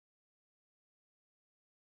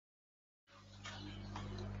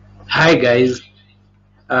Hi guys,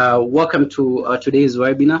 welcome to today's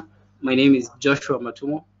webinar. My name is Joshua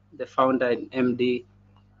Matumo, the founder and MD,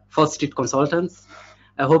 FourthStreet Consultants.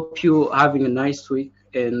 I hope you're having a nice week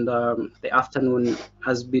and the afternoon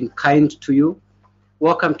has been kind to you.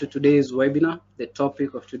 Welcome to today's webinar. The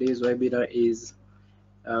topic of today's webinar is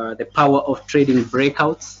the power of trading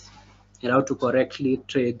breakouts and how to correctly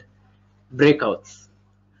trade breakouts.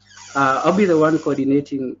 I'll be the one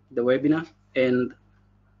coordinating the webinar, and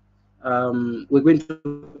we're going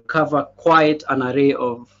to cover quite an array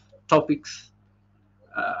of topics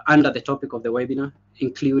under the topic of the webinar,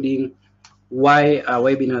 including why are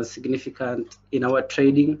webinars significant in our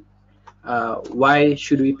trading, why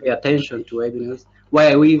should we pay attention to webinars,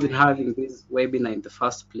 why are we even having this webinar in the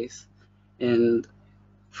first place, and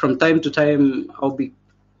from time to time I'll be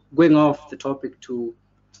going off the topic to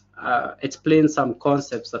explain some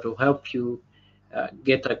concepts that will help you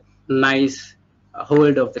get a nice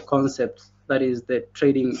hold of the concept that is the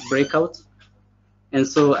trading breakouts. And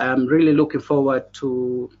so I'm really looking forward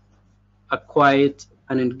to a quiet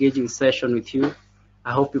and engaging session with you.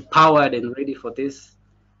 I hope you're powered and ready for this.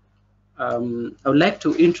 I would like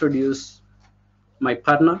to introduce my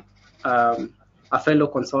partner, a fellow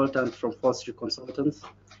consultant from FourthStreet Consultants,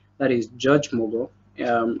 that is George Mogo.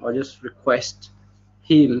 I'll just request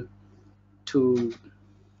him to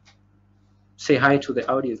say hi to the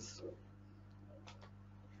audience.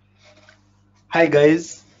 Hi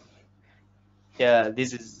guys. Yeah,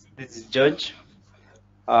 this is George.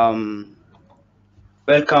 Welcome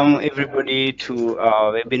everybody to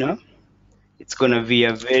our webinar. It's gonna be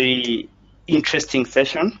a very interesting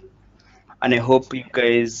session, and I hope you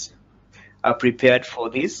guys are prepared for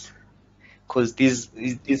this, because this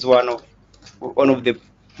is one of the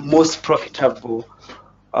most profitable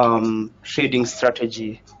trading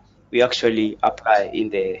strategy we actually apply in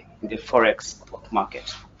the forex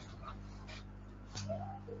market.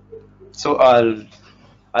 So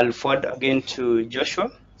I'll forward again to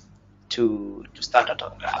Joshua to start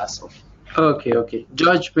us off. Okay.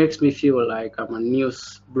 George makes me feel like I'm a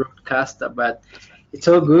news broadcaster, but it's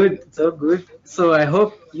all good. It's all good. So I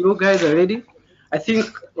hope you guys are ready. I think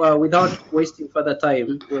without wasting further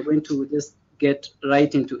time, we're going to just get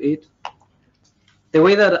right into it. The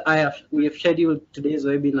way that we have scheduled today's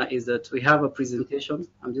webinar is that we have a presentation.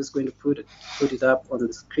 I'm just going to put it up on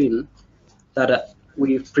the screen that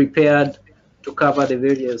we've prepared to cover the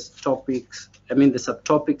various topics, the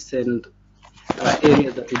subtopics and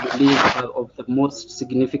areas that we believe are of the most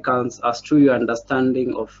significance as to your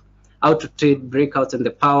understanding of how to trade breakouts and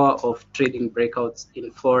the power of trading breakouts in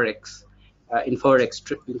forex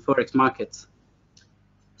markets.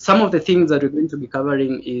 Some of the things that we're going to be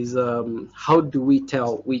covering is how do we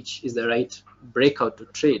tell which is the right breakout to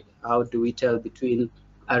trade? How do we tell between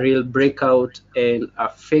a real breakout and a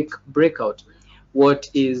fake breakout? What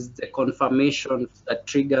is the confirmation that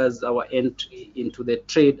triggers our entry into the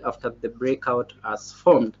trade after the breakout has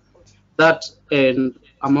formed? That and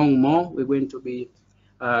among more, we're going to be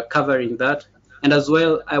covering that. And as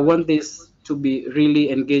well, I want this to be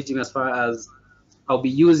really engaging as far as I'll be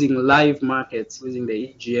using live markets using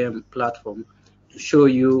the EGM platform to show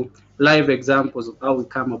you live examples of how we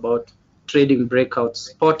come about trading breakouts,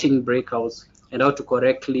 spotting breakouts, and how to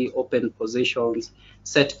correctly open positions,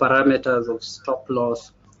 set parameters of stop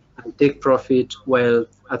loss, and take profit while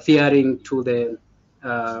adhering to the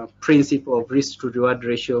principle of risk to reward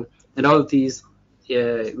ratio. And all these,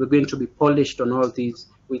 we're going to be polished on all these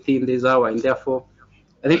within this hour. And therefore,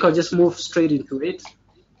 I think I'll just move straight into it.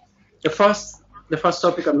 The first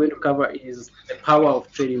topic I'm going to cover is the power of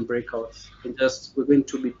trading breakouts. And we're going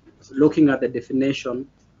to be looking at the definition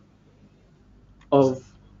of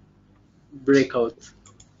breakouts.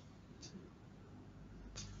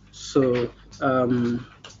 So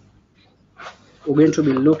we're going to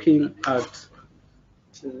be looking at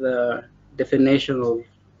the definition of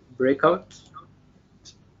breakout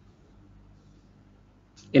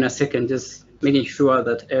in a second, just making sure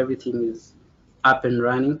that everything is up and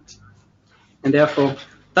running. And therefore,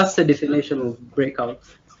 that's the definition of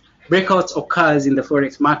breakouts. Breakouts occurs in the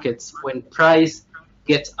forex markets when price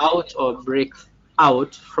gets out or breaks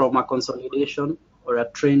out from a consolidation or a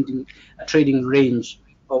trading range,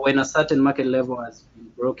 or when a certain market level has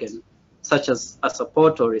been broken, such as a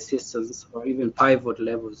support or resistance or even pivot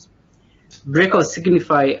levels. Breakouts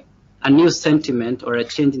signify a new sentiment or a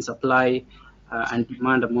change in supply and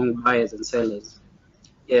demand among buyers and sellers.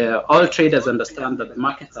 All traders understand that the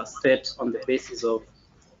markets are set on the basis of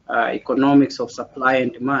economics of supply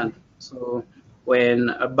and demand. So when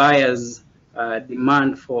a buyer's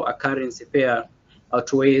demand for a currency pair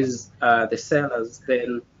outweighs the sellers,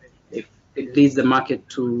 then if it leads the market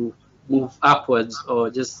to move upwards or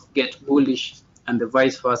just get bullish, and the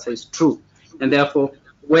vice versa is true. And therefore,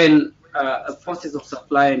 when forces of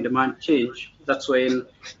supply and demand change, that's when,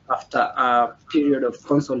 after a period of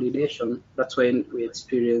consolidation, that's when we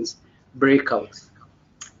experience breakouts.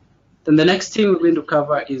 Then the next thing we're going to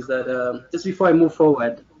cover is that just before I move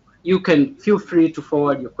forward, you can feel free to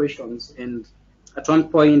forward your questions. And at one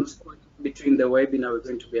point between the webinar, we're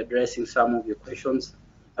going to be addressing some of your questions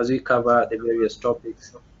as we cover the various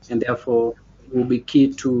topics. And therefore, it will be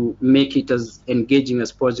key to make it as engaging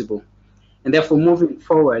as possible. And therefore, moving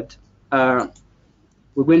forward, we're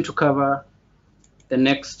going to cover the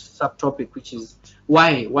next subtopic, which is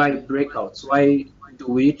why breakouts? Why do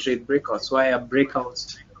we trade breakouts? Why are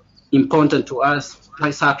breakouts important to us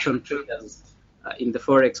price action traders in the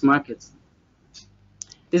forex markets?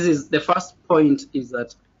 This is the first point, is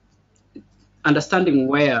that understanding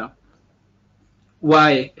why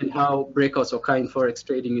and how breakouts occur in forex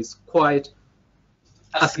trading is quite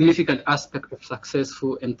a significant aspect of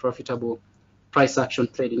successful and profitable price action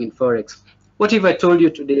trading in forex. What if I told you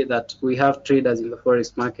today that we have traders in the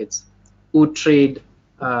forex markets who trade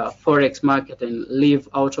forex market and live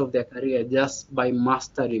out of their career just by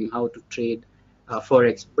mastering how to trade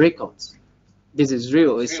forex breakouts? This is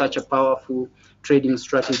real. It's such a powerful trading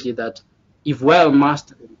strategy that, if well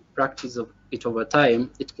mastered and practice of it over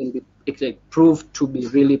time, it can prove to be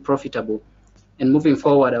really profitable. And moving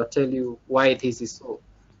forward, I'll tell you why this is so.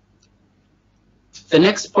 The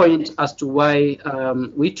next point as to why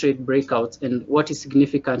we trade breakouts and what is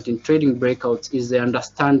significant in trading breakouts is the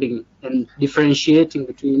understanding and differentiating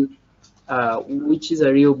between which is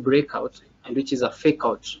a real breakout and which is a fake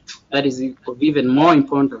out. That is even more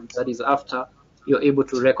important. That is after you're able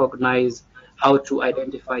to recognize how to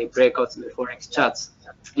identify breakouts in the forex charts.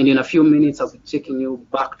 And in a few minutes, I'll be taking you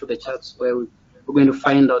back to the charts where we're going to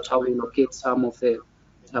find out how we locate some of the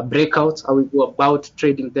breakouts, how we go about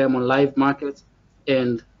trading them on live markets,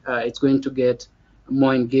 and it's going to get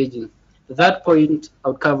more engaging. The third point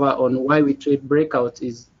I'll cover on why we trade breakouts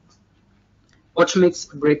is what makes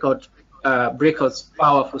breakouts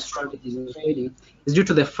powerful strategies in trading is due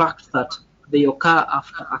to the fact that they occur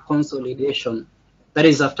after a consolidation. That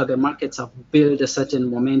is, after the markets have built a certain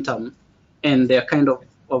momentum and they're kind of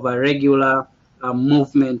a regular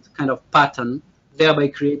movement kind of pattern, thereby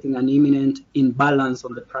creating an imminent imbalance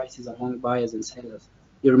on the prices among buyers and sellers.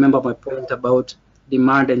 You remember my point about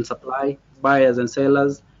demand and supply, buyers and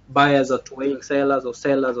sellers. Buyers are outweighing sellers, or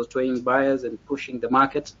sellers are outweighing buyers and pushing the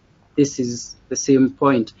market. This is the same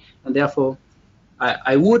point. And therefore,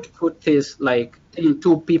 I would put this like in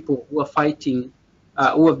two people who are fighting,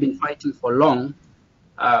 who have been fighting for long.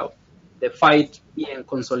 The fight being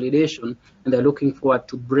consolidation, and they're looking forward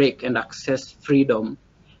to break and access freedom.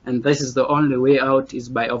 And this is the only way out, is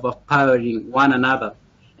by overpowering one another.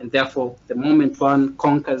 And therefore, the moment one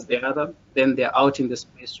conquers the other, then they're out in the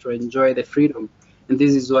space to enjoy the freedom. And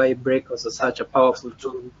this is why breakouts are such a powerful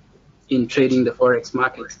tool in trading the forex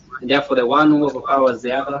market. And therefore, the one who overpowers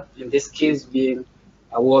the other, in this case being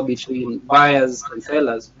a war between buyers and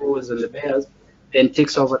sellers, bulls and the bears, then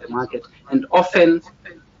takes over the market. And oftenly,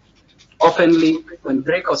 when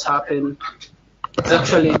breakouts happen, it's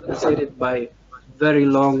actually preceded by very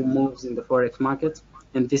long moves in the forex market.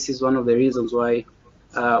 And this is one of the reasons why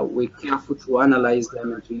we're careful to analyze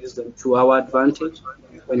them and to use them to our advantage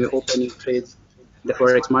when we're opening trades in the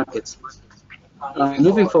forex markets.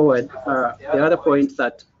 Moving forward, the other point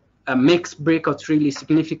that makes breakouts really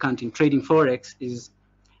significant in trading forex is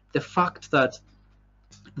the fact that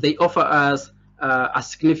they offer us a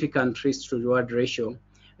significant risk to reward ratio,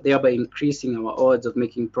 thereby increasing our odds of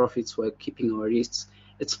making profits while keeping our risks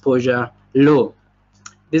exposure low.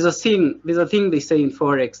 There's a thing they say in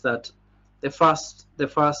forex that the first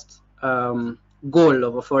goal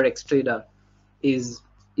of a forex trader is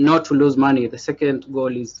not to lose money. The second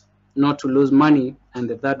goal is not to lose money, and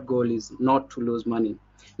the third goal is not to lose money.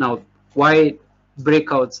 Now, why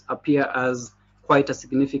breakouts appear as quite a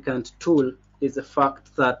significant tool is the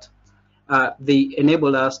fact that they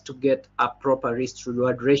enable us to get a proper risk to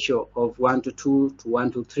reward ratio of 1 to 2 to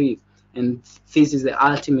 1 to 3. And this is the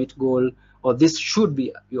ultimate goal, or this should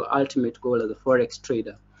be your ultimate goal as a forex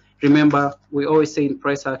trader. Remember, we always say in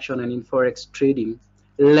price action and in forex trading,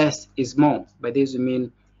 less is more. By this we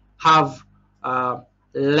mean have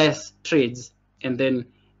less trades and then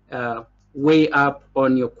weigh up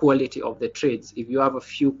on your quality of the trades. If you have a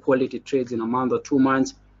few quality trades in a month or 2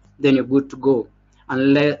 months, then you're good to go.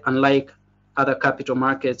 Unlike other capital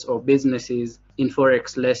markets or businesses, in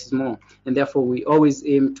forex, less is more. And therefore, we always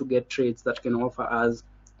aim to get trades that can offer us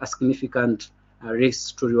a significant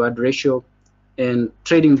risk to reward ratio And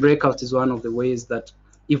trading breakouts is one of the ways that,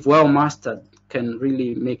 if well mastered, can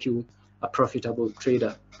really make you a profitable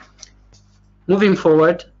trader. Moving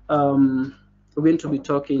forward, we're going to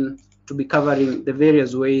be covering the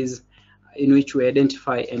various ways in which we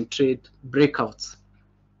identify and trade breakouts.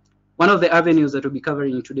 One of the avenues that we'll be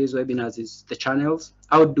covering in today's webinars is the channels.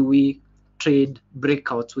 How do we trade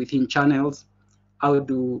breakouts within channels? How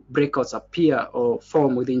do breakouts appear or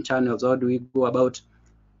form within channels? How do we go about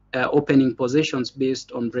opening positions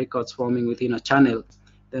based on breakouts forming within a channel?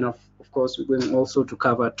 Then of course, we're going also to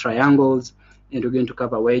cover triangles, and we're going to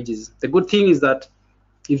cover wedges. The good thing is that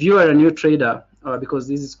if you are a new trader, because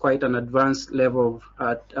this is quite an advanced level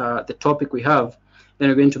of the topic we have, then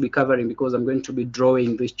we're going to be covering, because I'm going to be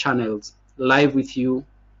drawing these channels live with you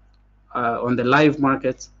on the live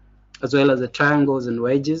markets, as well as the triangles and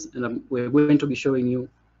wedges, and we're going to be showing you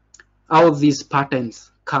how these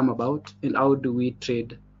patterns come about and how do we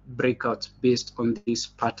trade breakouts based on these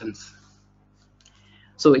patterns.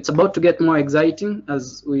 So it's about to get more exciting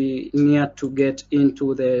as we near to get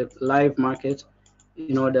into the live market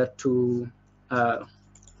in order to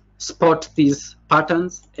spot these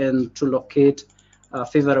patterns and to locate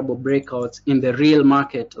favorable breakouts in the real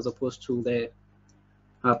market, as opposed to the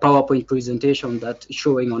PowerPoint presentation that's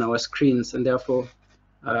showing on our screens. And therefore,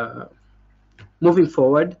 moving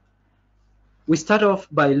forward, we start off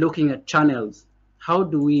by looking at channels. How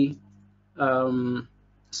do we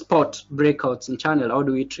spot breakouts in channel? How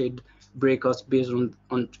do we trade breakouts based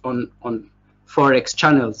on Forex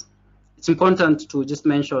channels? It's important to just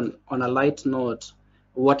mention on a light note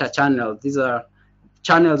what are channels. These are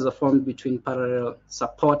channels are formed between parallel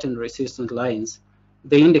support and resistance lines.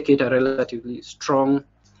 They indicate a relatively strong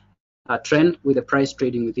trend with the price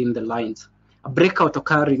trading within the lines. A breakout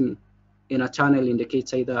occurring in a channel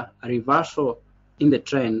indicates either a reversal in the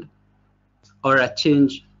trend or a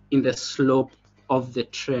change in the slope of the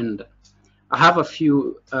trend. I have a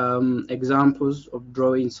few examples of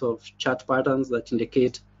drawings of chart patterns that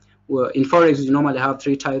indicate, well, in Forex, we normally have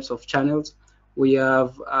three types of channels. We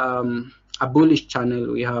have a bullish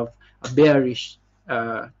channel, we have a bearish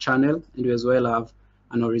channel, and we as well have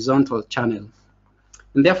an horizontal channel.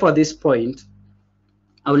 And therefore, at this point,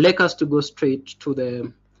 I would like us to go straight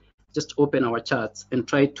to just open our charts and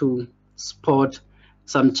try to spot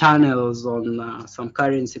some channels on some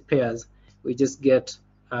currency pairs. We just get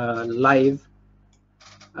live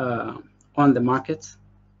on the markets.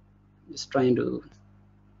 Just trying to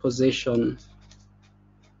position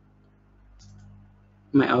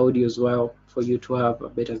my audio as well for you to have a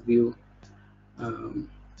better view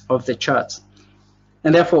of the charts.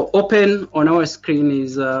 And therefore, open on our screen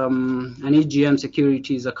is an EGM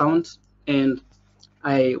securities account, and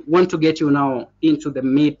I want to get you now into the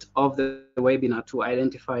meat of the webinar to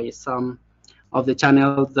identify some of the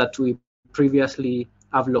channels that we previously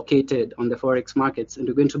have located on the Forex markets, and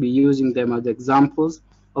we're going to be using them as examples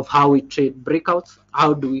of how we trade breakouts.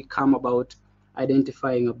 How do we come about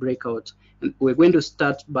identifying a breakout? And we're going to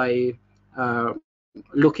start by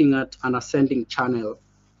looking at an ascending channel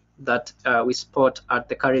that we spot at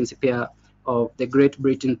the currency pair of the Great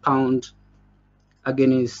Britain pound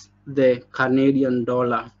against the Canadian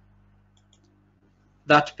dollar.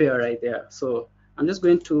 That pair right there. So I'm just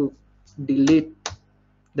going to delete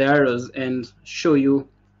the arrows and show you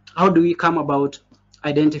how do we come about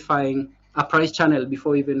identifying a price channel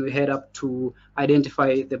before even we head up to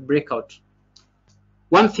identify the breakout.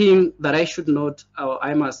 One thing that I should note, or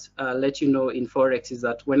I must let you know in Forex, is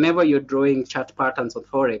that whenever you're drawing chart patterns on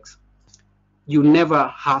Forex, you never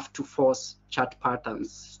have to force chart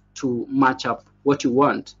patterns to match up what you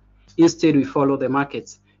want. Instead, we follow the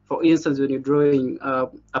markets. For instance, when you're drawing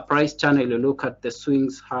a price channel, you look at the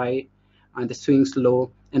swings high and the swings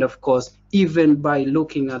low. And of course, even by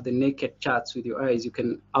looking at the naked charts with your eyes, you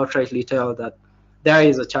can outrightly tell that there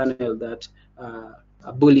is a channel that,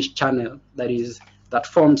 a bullish channel that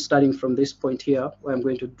formed starting from this point here, where I'm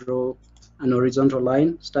going to draw an horizontal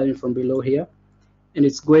line starting from below here. And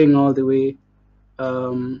it's going all the way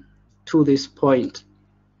to this point.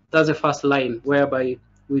 That's the first line whereby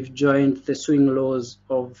we've joined the swing lows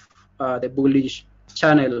of the bullish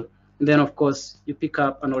channel. And then, of course, you pick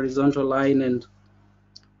up an horizontal line and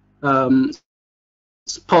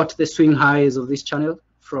spot the swing highs of this channel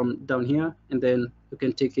from down here, and then you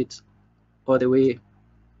can take it all the way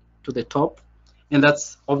to the top. And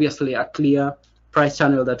that's obviously a clear price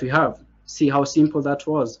channel that we have. See how simple that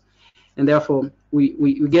was. And therefore,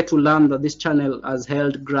 we get to learn that this channel has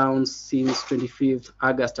held ground since 25th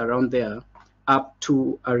August, around there, up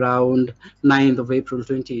to around 9th of April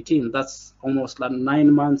 2018. That's almost like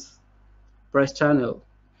 9 months price channel.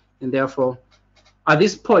 And therefore, At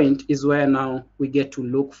this point is where now we get to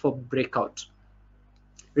look for breakout.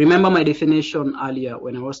 Remember my definition earlier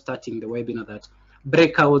when I was starting the webinar that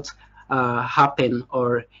breakouts happen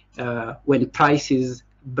or when prices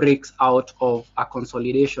breaks out of a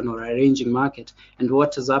consolidation or a ranging market. And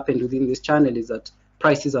what has happened within this channel is that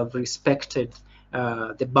prices have respected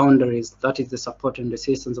the boundaries, that is the support and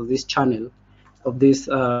resistance of this channel, of this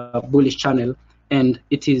bullish channel. And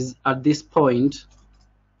it is at this point,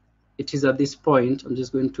 I'm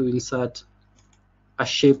just going to insert a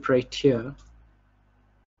shape right here.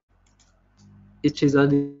 It is at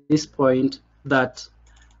this point that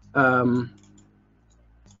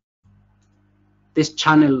this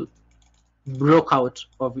channel broke out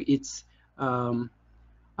of its a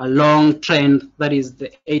long trend, that is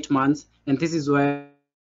the 8 months, and this is where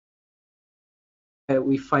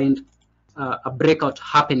we find a breakout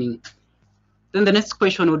happening. Then the next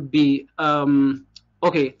question would be,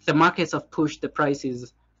 okay, the markets have pushed the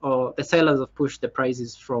prices, or the sellers have pushed the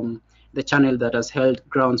prices from the channel that has held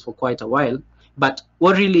grounds for quite a while, but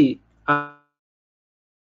what really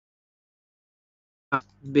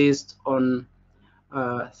based on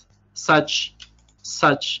such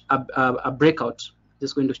a breakout?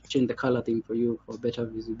 Just going to change the color thing for you for better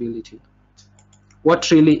visibility. What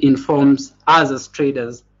really informs us as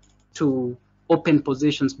traders to open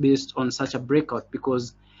positions based on such a breakout?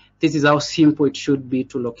 Because this is how simple it should be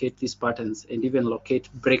to locate these patterns and even locate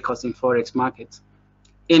breakouts in forex markets.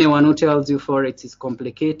 Anyone who tells you forex is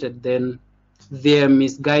complicated, then they're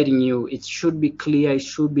misguiding you. It should be clear, it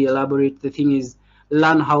should be elaborate. The thing is,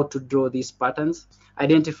 learn how to draw these patterns,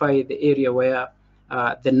 identify the area where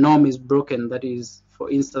the norm is broken. That is, for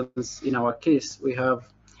instance, in our case, we have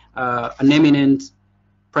an eminent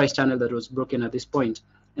price channel that was broken at this point,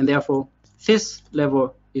 and therefore this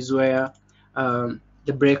level is where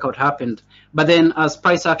the breakout happened. But then as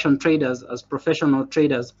price action traders, as professional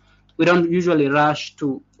traders, we don't usually rush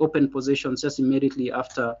to open positions just immediately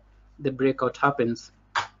after the breakout happens.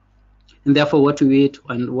 And therefore what we wait,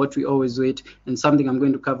 and what we always wait, and something I'm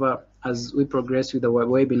going to cover as we progress with the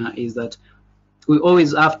webinar, is that we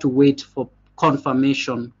always have to wait for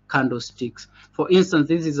confirmation candlesticks. For instance,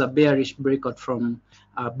 this is a bearish breakout from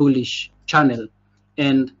a bullish channel,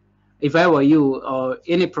 and if I were you or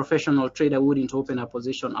any professional trader, wouldn't open a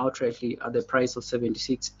position outrightly at the price of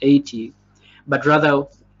 76.80, but rather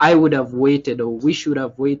I would have waited, or we should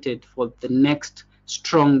have waited, for the next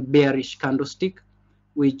strong bearish candlestick,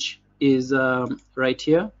 which is right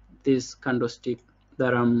here, this candlestick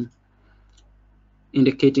that I'm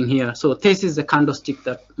indicating here. So this is the candlestick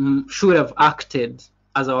that should have acted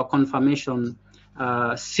as our confirmation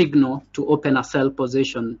signal to open a sell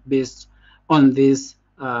position based on this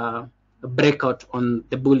breakout on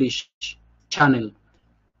the bullish channel.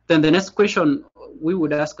 Then the next question we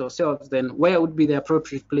would ask ourselves, then, where would be the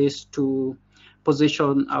appropriate place to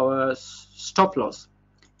position our stop loss?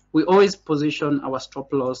 We always position our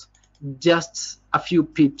stop loss just a few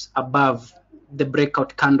pips above the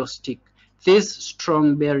breakout candlestick. This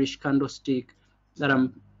strong bearish candlestick that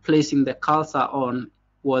I'm placing the cursor on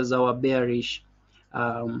was our bearish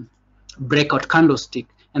breakout candlestick,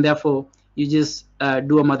 and therefore you just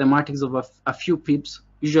do a mathematics of a few pips.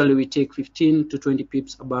 Usually we take 15 to 20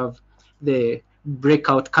 pips above the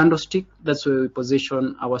breakout candlestick. That's where we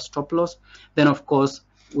position our stop loss. Then of course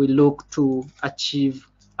we look to achieve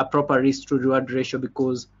a proper risk to reward ratio,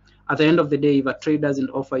 because at the end of the day, if a trade doesn't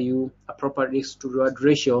offer you a proper risk to reward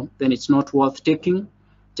ratio, then it's not worth taking.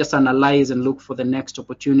 Just analyze and look for the next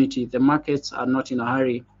opportunity. The markets are not in a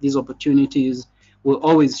hurry. These opportunities will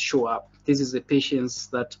always show up. This is the patience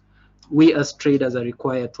that we as traders are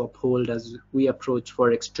required to uphold as we approach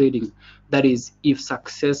forex trading. That is, if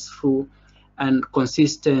successful and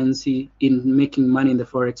consistency in making money in the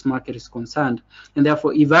forex market is concerned. And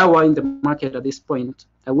therefore, if I were in the market at this point,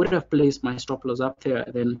 I would have placed my stop loss up there.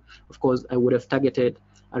 Then of course I would have targeted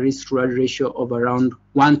a risk to reward ratio of around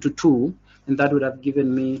 1 to 2, and that would have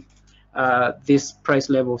given me this price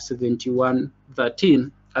level of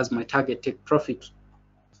 71.13 as my target take profit.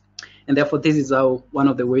 And therefore this is how one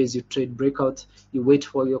of the ways you trade breakouts. You wait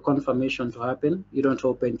for your confirmation to happen. You don't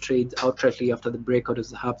open trades outrightly after the breakout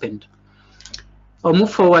has happened. I'll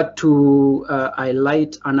move forward to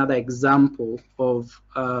highlight another example of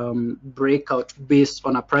breakout based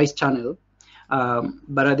on a price channel.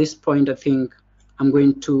 But at this point, I think I'm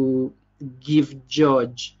going to give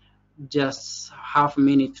George just half a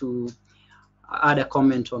minute to add a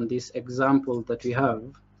comment on this example that we have.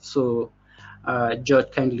 So,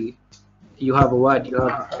 George, kindly, you have a word. You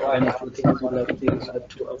have anything you'd like to add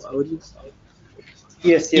to our audience?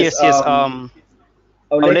 Yes.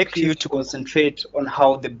 I would like you to concentrate on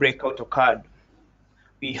how the breakout occurred.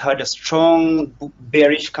 we had a strong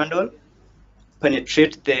bearish candle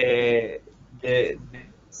penetrate the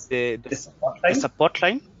support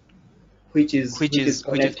line, which is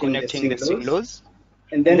connecting the swing lows,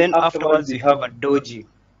 and then afterwards we have a doji.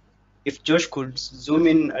 If Josh could zoom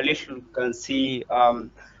in a little, you can see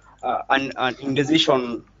an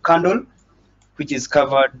indecision candle, which is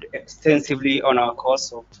covered extensively on our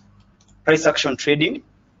course of price action trading.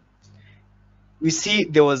 We see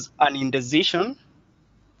there was an indecision,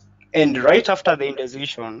 and right after the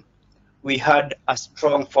indecision, we had a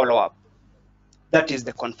strong follow-up. That is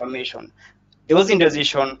the confirmation. There was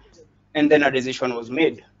indecision, and then a decision was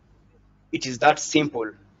made. It is that simple.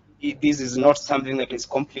 This is not something that is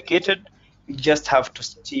complicated. You just have to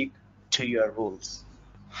stick to your rules.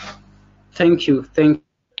 Thank you,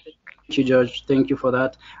 George. Thank you for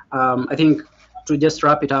that. I think to just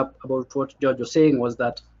wrap it up about what George was saying was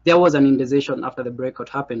that there was an indecision after the breakout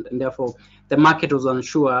happened, and therefore the market was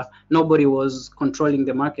unsure. Nobody was controlling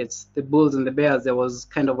the markets. The bulls and the bears, there was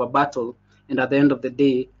kind of a battle. And at the end of the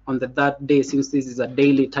day, on the that day, since this is a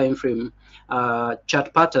daily time frame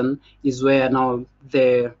chart pattern, is where now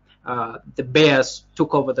the bears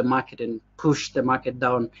took over the market and pushed the market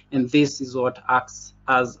down. And this is what acts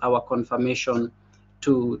as our confirmation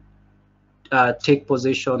to take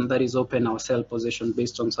position that is open or sell position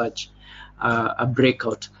based on such a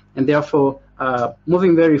breakout. And therefore,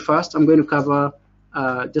 moving very fast, I'm going to cover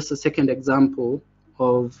just a second example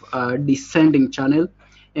of descending channel.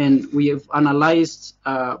 And we have analyzed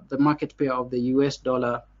the market pair of the US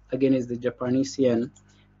dollar against the Japanese yen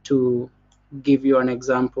to give you an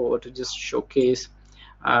example or to just showcase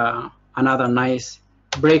another nice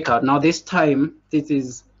breakout. Now this time, this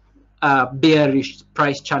is a bearish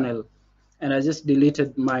price channel. And I just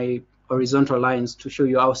deleted my horizontal lines to show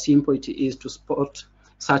you how simple it is to spot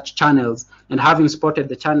such channels. And having spotted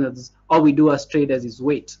the channels, all we do as traders is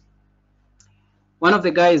wait. One of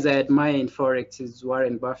the guys I admire in Forex is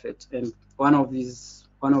Warren Buffett, and one of his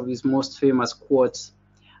most famous quotes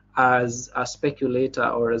as a speculator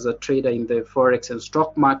or as a trader in the Forex and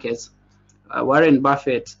stock markets, Warren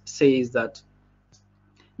Buffett says that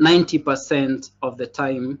 90% of the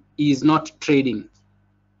time he is not trading.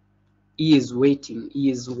 He is waiting,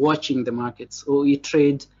 he is watching the markets, so he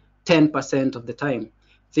trades 10% of the time.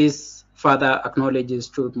 This further acknowledges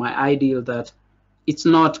to my ideal that it's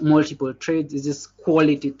not multiple trades, it's just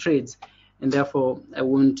quality trades. And therefore, I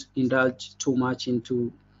won't indulge too much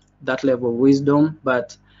into that level of wisdom,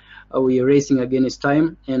 but we are racing against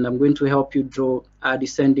time, and I'm going to help you draw a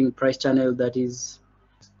descending price channel that is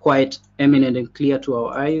quite eminent and clear to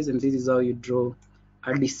our eyes. And this is how you draw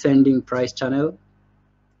a descending price channel.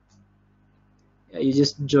 You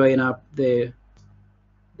just join up the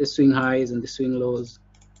swing highs and the swing lows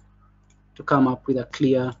to come up with a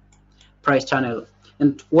clear price channel.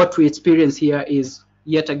 And what we experience here is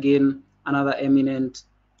yet again another eminent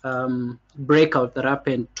breakout that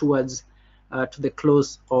happened towards to the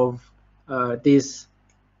close of this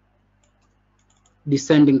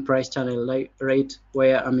descending price channel, right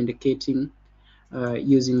where I'm indicating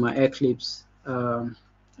using my eclipse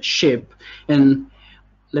shape. And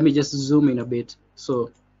let me just zoom in a bit.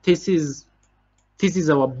 So this is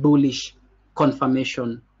our bullish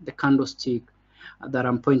confirmation, the candlestick that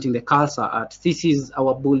I'm pointing the cursor at. This is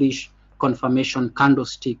our bullish confirmation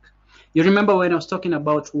candlestick. You remember when I was talking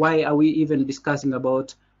about why are we even discussing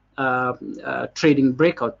about trading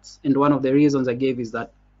breakouts? And one of the reasons I gave is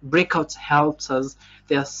that breakouts helps us.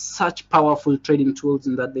 They are such powerful trading tools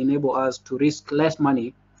in that they enable us to risk less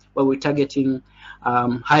money while we're targeting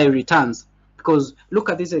higher returns. Because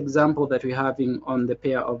look at this example that we're having on the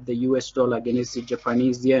pair of the US dollar against the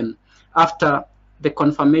Japanese yen. After the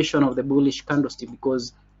confirmation of the bullish candlestick,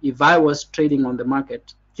 because if I was trading on the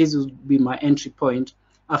market, this would be my entry point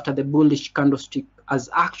after the bullish candlestick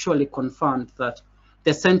has actually confirmed that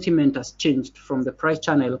the sentiment has changed from the price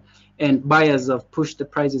channel and buyers have pushed the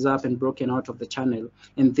prices up and broken out of the channel.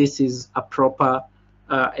 And this is a proper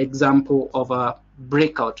example of a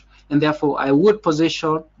breakout. And therefore, I would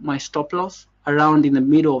position my stop loss around in the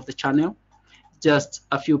middle of the channel, just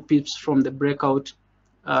a few pips from the breakout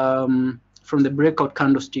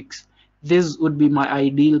candlesticks. This would be my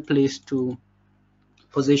ideal place to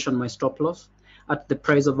position my stop loss at the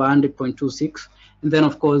price of 100.26. And then,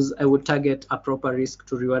 of course, I would target a proper risk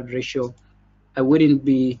to reward ratio. I wouldn't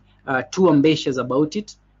be too ambitious about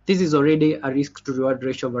it. This is already a risk to reward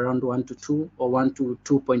ratio of around 1 to 2 or 1 to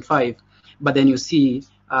 2.5. But then you see,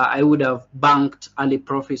 I would have banked early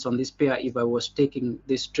profits on this pair if I was taking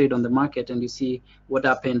this trade on the market. And you see what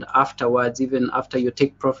happened afterwards. Even after your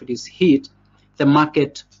take profit is hit, the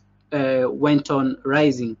market went on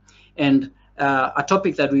rising. And A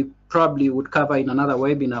topic that we probably would cover in another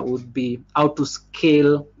webinar would be how to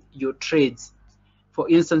scale your trades. For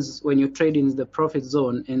instance, when you trade in the profit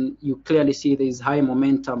zone and you clearly see there is high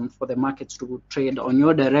momentum for the markets to trade on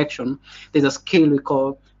your direction, there's a scale we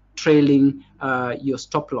call trailing your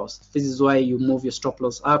stop loss. This is why you move your stop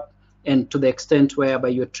loss up, and to the extent whereby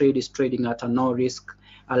your trade is trading at a no risk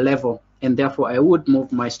level, and therefore I would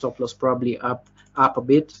move my stop loss probably up a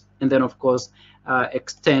bit, and then of course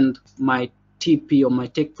extend my TP or my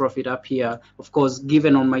take profit up here, of course,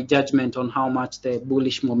 given on my judgment on how much the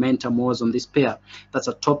bullish momentum was on this pair. That's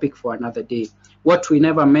a topic for another day. What we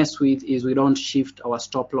never mess with is we don't shift our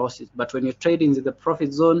stop losses, but when you're trading in the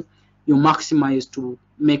profit zone, you maximize to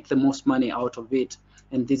make the most money out of it.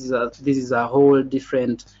 And this is a whole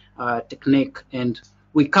different technique, and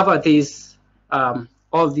we cover this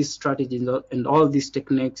all these strategies and all these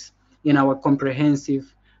techniques in our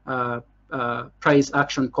comprehensive price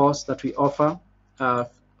action course that we offer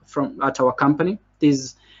at our company.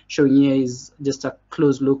 This showing here is just a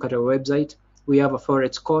close look at our website. We have a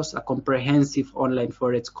Forex course, a comprehensive online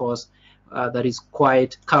Forex course that is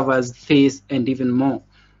covers this and even more.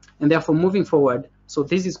 And therefore, moving forward, so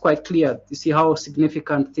this is quite clear. You see how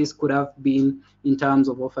significant this could have been in terms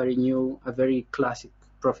of offering you a very classic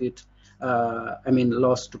profit,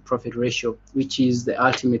 loss to profit ratio, which is the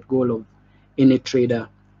ultimate goal of any trader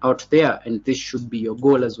out there, and this should be your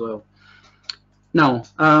goal as well. Now,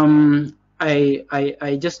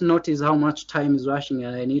 I just noticed how much time is rushing,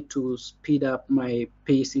 and I need to speed up my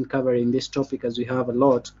pace in covering this topic as we have a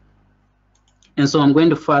lot. And so I'm going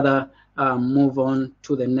to further move on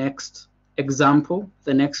to the next example,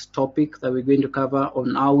 the next topic that we're going to cover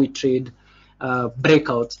on how we trade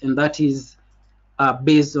breakouts, and that is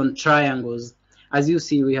based on triangles. As you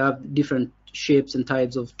see, we have different shapes and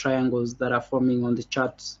types of triangles that are forming on the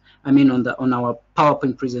charts. On our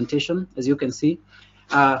PowerPoint presentation, as you can see.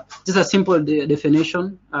 Just a simple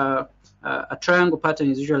definition: a triangle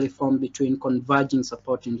pattern is usually formed between converging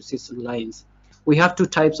support and resistance lines. We have two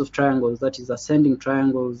types of triangles, that is ascending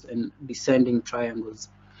triangles and descending triangles.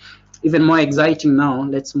 Even more exciting now,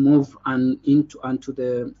 let's move into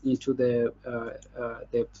the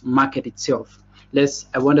market itself.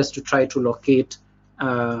 I want us to try to locate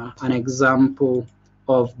an example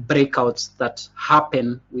of breakouts that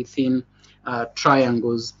happen within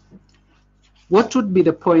triangles. What would be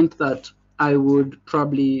the point that I would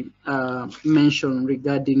probably mention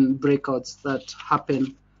regarding breakouts that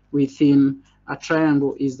happen within a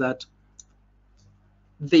triangle is that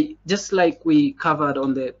just like we covered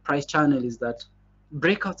on the price channel, is that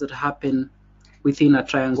breakouts that happen within a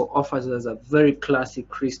triangle offers us a very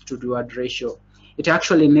classic risk to reward ratio. It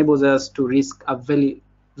actually enables us to risk a very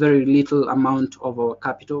little amount of our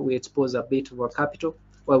capital. We expose a bit of our capital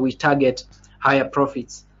while we target higher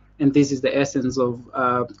profits. And this is the essence of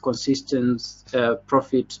consistent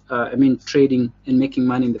profit, trading and making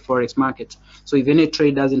money in the Forex market. So if any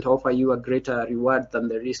trade doesn't offer you a greater reward than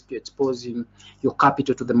the risk you're exposing your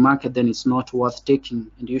capital to the market, then it's not worth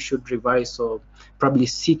taking, and you should revise or probably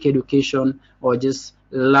seek education or just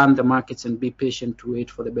learn the markets and be patient to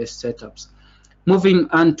wait for the best setups. Moving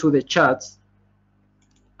on to the charts,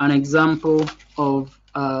 an example of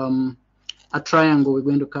a triangle we're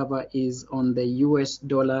going to cover is on the US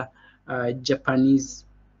dollar, Japanese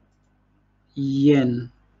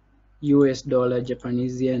yen, US dollar,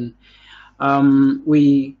 Japanese yen.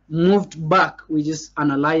 We moved back, we just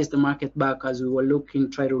analyzed the market back as we were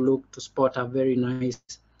try to look to spot a very nice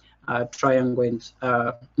triangle, and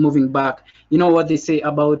moving back. You know what they say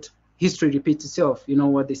about history repeats itself. You know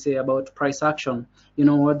what they say about price action. You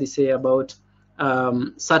know what they say about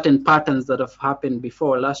certain patterns that have happened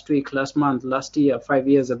before, last week, last month, last year, 5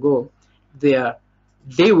 years ago.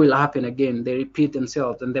 They will happen again. They repeat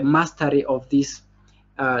themselves, and the mastery of these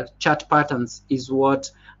chart patterns is what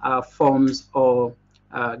forms or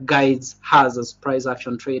guides us as price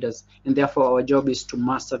action traders. And therefore our job is to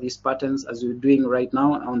master these patterns, as we're doing right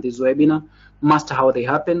now on this webinar. Master how they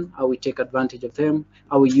happen, how we take advantage of them,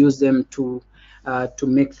 how we use them to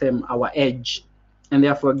make them our edge. And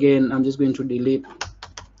therefore, again, I'm just going to delete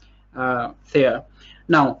there.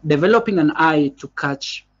 Now, developing an eye to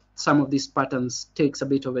catch some of these patterns takes a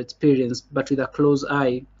bit of experience, but with a close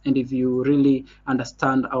eye, and if you really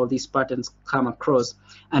understand how these patterns come across,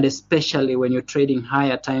 and especially when you're trading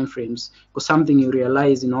higher time frames, because something you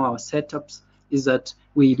realize in all our setups is that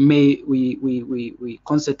we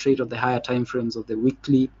concentrate on the higher time frames of the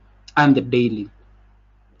weekly and the daily.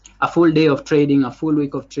 A full day of trading, a full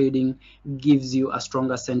week of trading gives you a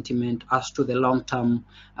stronger sentiment as to the long-term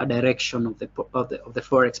direction of the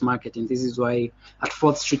Forex market. And this is why at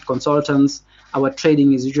 4th Street Consultants, our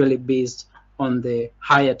trading is usually based on the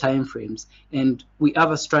higher time frames. And we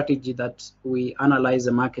have a strategy that we analyze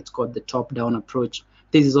the markets called the top-down approach.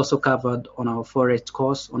 This is also covered on our Forex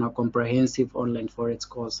course, on our comprehensive online Forex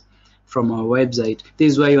course from our website.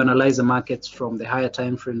 This is where you analyze the markets from the higher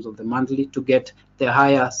time frames of the monthly to get the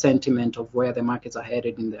higher sentiment of where the markets are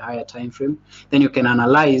headed in the higher time frame. Then you can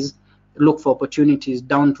analyze, look for opportunities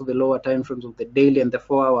down to the lower time frames of the daily and the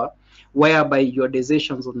 4-hour, whereby your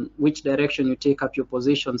decisions on which direction you take up your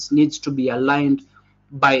positions needs to be aligned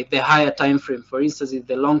by the higher time frame. For instance, if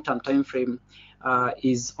the long-term time frame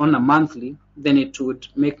is on a monthly, then it would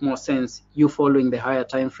make more sense you following the higher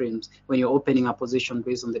time frames when you're opening a position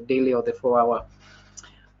based on the daily or the 4-hour.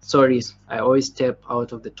 Sorry, I always step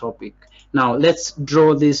out of the topic. Now let's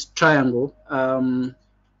draw this triangle.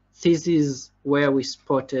 This is where we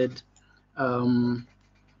spotted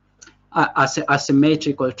a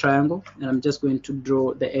symmetrical triangle, and I'm just going to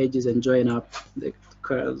draw the edges and join up the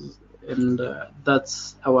curves, and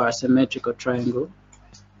that's our symmetrical triangle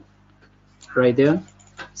right there.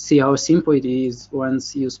 See how simple it is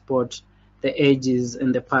once you spot the edges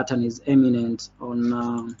and the pattern is eminent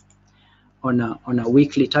on a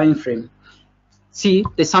weekly time frame. See,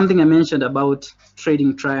 there's something I mentioned about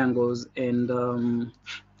trading triangles and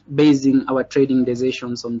basing our trading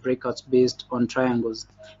decisions on breakouts based on triangles.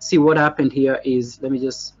 See, what happened here is, let me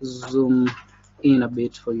just zoom in a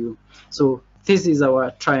bit for you. So this is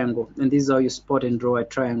our triangle, and this is how you spot and draw a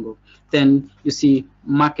triangle. Then you see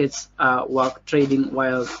markets were trading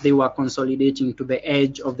while they were consolidating to the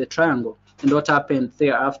edge of the triangle. And what happened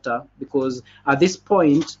thereafter, because at this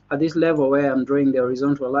point, at this level where I'm drawing the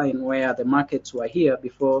horizontal line where the markets were here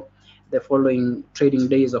before the following trading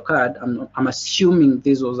days occurred, I'm assuming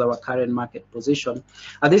this was our current market position.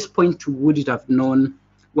 At this point, you wouldn't have known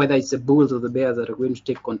whether it's the bulls or the bears that are going to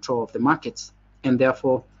take control of the markets. And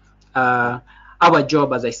therefore, our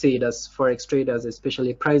job, as I said, as Forex traders,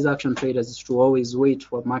 especially price action traders, is to always wait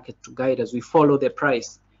for market to guide us. We follow the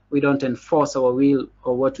price. We don't enforce our will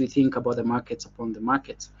or what we think about the markets upon the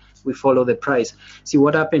markets. We follow the price. See,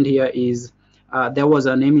 what happened here is there was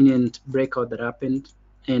an eminent breakout that happened,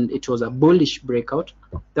 and it was a bullish breakout.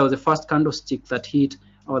 There was the first candlestick that hit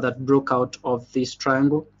or that broke out of this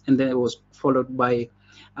triangle, and then it was followed by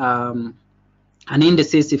an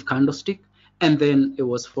indecisive candlestick, and then it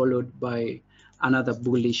was followed by another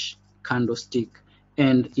bullish candlestick.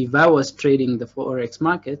 And if I was trading the Forex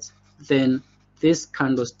markets, then this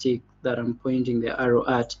candlestick that I'm pointing the arrow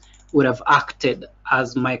at would have acted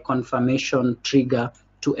as my confirmation trigger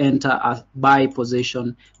to enter a buy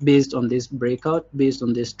position based on this breakout, based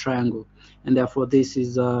on this triangle. And therefore this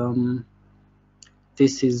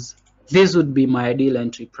would be my ideal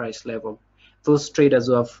entry price level. Those traders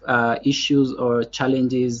who have issues or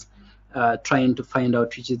challenges trying to find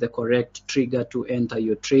out which is the correct trigger to enter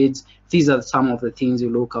your trades, these are some of the things you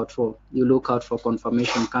look out for. You look out for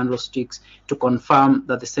confirmation candlesticks to confirm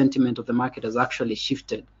that the sentiment of the market has actually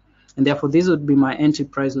shifted. And therefore this would be my entry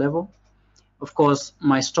price level. Of course,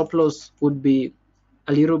 my stop loss would be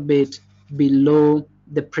a little bit below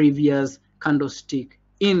the previous candlestick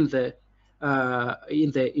in the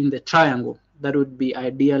triangle. That would be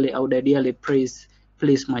ideally, I would ideally place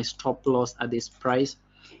my stop loss at this price.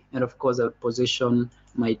 And of course, I'll position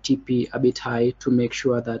my TP a bit high to make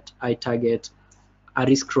sure that I target a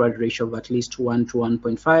risk reward ratio of at least 1 to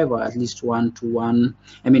 1.5 or at least 1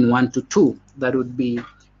 to 2. That would be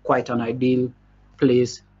quite an ideal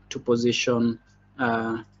place to position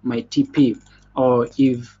my TP. Or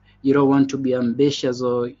if you don't want to be ambitious,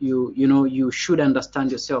 or you should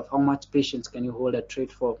understand yourself, how much patience can you hold a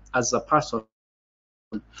trade for as a person.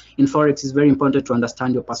 In Forex, it's very important to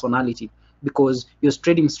understand your personality, because your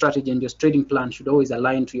trading strategy and your trading plan should always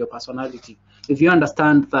align to your personality. If you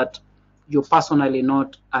understand that you're personally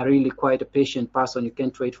not a really quite a patient person, you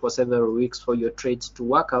can't wait for several weeks for your trades to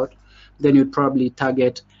work out, then you'd probably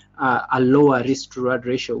target a lower risk to reward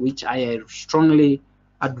ratio, which I strongly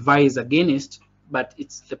advise against. But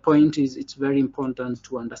the point is, it's very important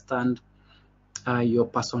to understand your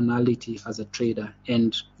personality as a trader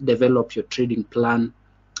and develop your trading plan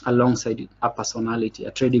alongside a personality,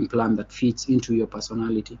 a trading plan that fits into your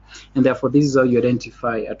personality. And therefore, this is how you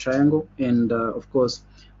identify a triangle, and of course,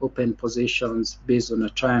 open positions based on a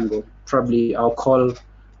triangle. Probably I'll call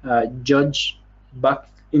George back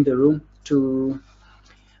in the room to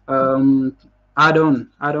add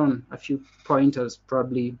on a few pointers,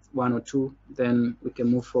 probably 1 or 2, then we can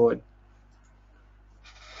move forward.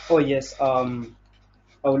 Oh yes, I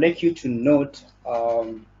would like you to note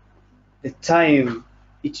the time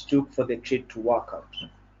it took for the trade to work out.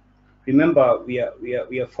 Remember, we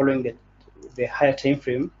are following the higher time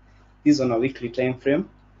frame. This is on a weekly time frame,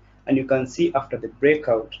 And you can see after the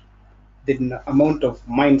breakout, the amount of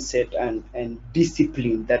mindset and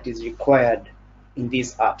discipline that is required in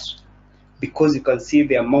this art, because you can see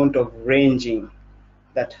the amount of ranging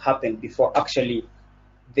that happened before actually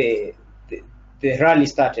the, the, the rally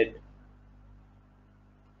started.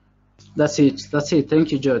 That's it. That's it.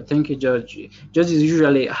 Thank you, George. Thank you, George. George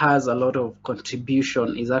usually has a lot of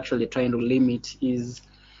contribution. He's actually trying to limit his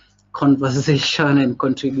conversation and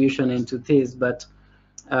contribution into this, but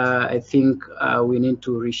I think we need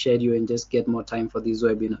to reschedule and just get more time for these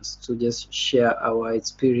webinars to just share our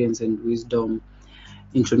experience and wisdom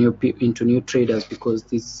into new traders, because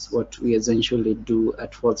this is what we essentially do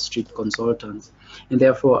at Fourth Street Consultants. And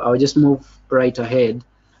therefore, I'll just move right ahead.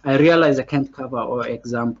 I realize I can't cover all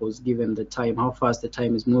examples given the time, how fast the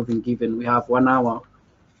time is moving, given we have 1 hour.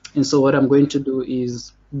 And so what I'm going to do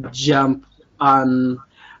is jump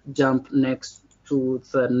next to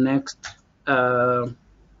the next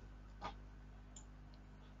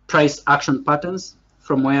price action patterns,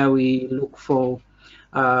 from where we look for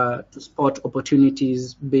to spot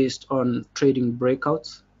opportunities based on trading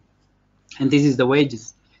breakouts. And this is the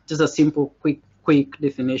wages. Just a simple, quick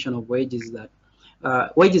definition of wages. That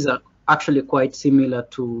wages are actually quite similar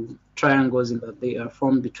to triangles in that they are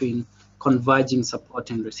formed between converging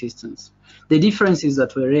support and resistance. The difference is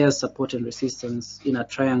that whereas support and resistance in a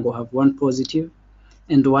triangle have one positive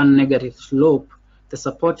and one negative slope, the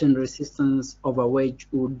support and resistance of a wedge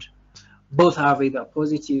would both have either a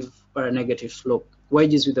positive or a negative slope.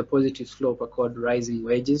 Wedges with a positive slope are called rising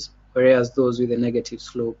wedges, whereas those with a negative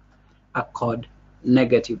slope are called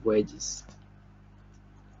negative wedges.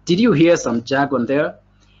 Did you hear some jargon there?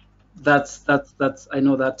 That's I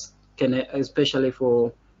know that can, especially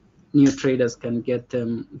for new traders, can get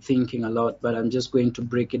them thinking a lot, but I'm just going to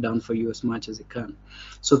break it down for you as much as I can.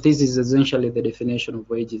 So this is essentially the definition of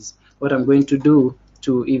wages. What I'm going to do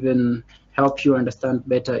to even help you understand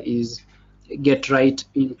better is get right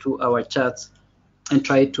into our charts and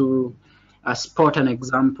try to spot an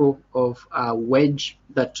example of a wedge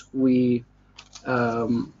that we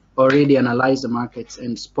already analyzed the markets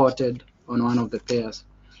and spotted on one of the pairs.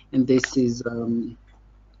 And this is a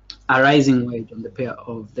rising wedge on the pair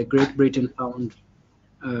of the Great Britain pound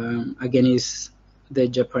against the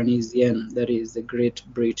Japanese yen. That is the Great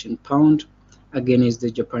Britain pound against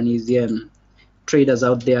the Japanese yen. Traders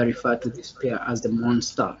out there refer to this pair as the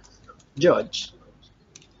monster. George,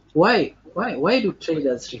 why do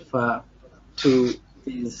traders refer to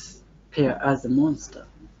this pair as the monster?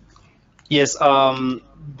 Yes,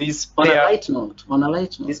 this On pair, a light note,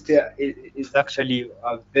 this pair is actually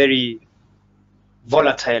a very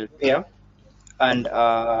volatile pair, and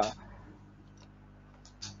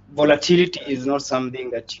volatility is not something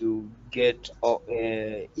that you get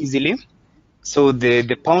easily. So the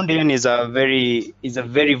pound yen is a very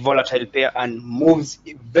volatile pair and moves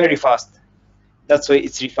very fast. That's why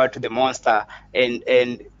it's referred to the monster, and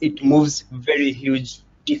it moves very huge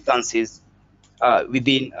distances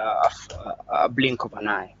within a blink of an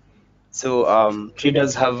eye. So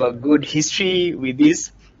traders have a good history with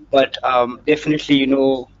this, but definitely, you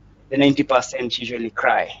know, the 90% usually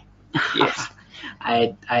cry. Yes.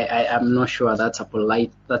 I'm not sure that's a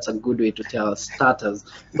good way to tell starters,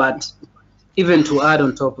 but even to add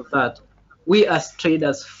on top of that, we as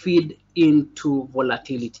traders feed into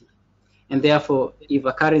volatility, and therefore if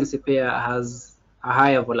a currency pair has a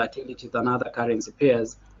higher volatility than other currency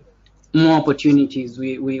pairs, more opportunities,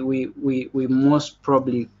 we most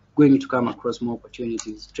probably going to come across more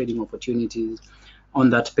opportunities, trading opportunities on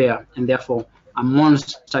that pair. And therefore a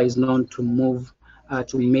monster is known to move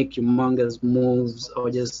to make humongous moves or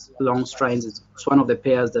just long strides. It's one of the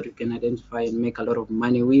pairs that you can identify and make a lot of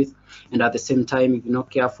money with, and at the same time, if you're not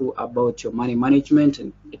careful about your money management,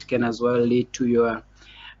 and it can as well lead to your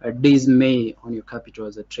dismay on your capital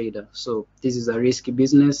as a trader. So this is a risky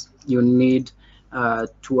business. You need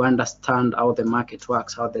to understand how the market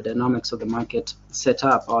works, how the dynamics of the market set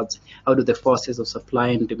up, how do the forces of supply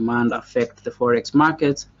and demand affect the forex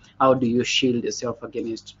markets, how do you shield yourself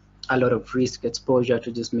against a lot of risk exposure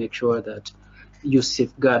to just make sure that you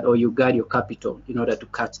safeguard or you guard your capital in order to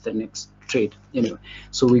catch the next trade. Anyway,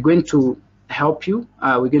 so we're going to help you.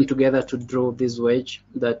 We're going together to draw this wedge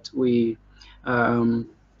that we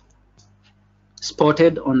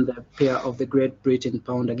spotted on the pair of the Great Britain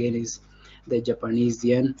pound against the Japanese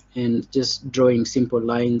yen, and just drawing simple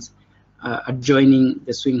lines adjoining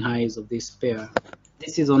the swing highs of this pair.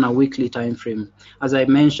 This is on a weekly time frame. As I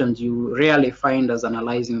mentioned, you rarely find us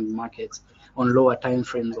analyzing markets on lower time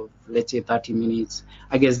frames of, let's say, 30 minutes.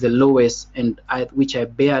 I guess the lowest, and we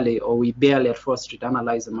barely at Fourth Street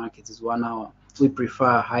analyze the markets, is 1 hour. We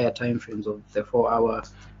prefer higher time frames of the 4-hour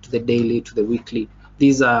to the daily, to the weekly.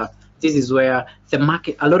 This is where the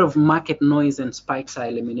market, a lot of market noise and spikes are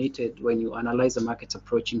eliminated when you analyze the markets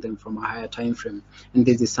approaching them from a higher time frame. And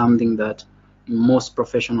this is something that most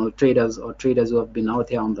professional traders or traders who have been out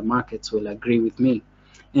there on the markets will agree with me.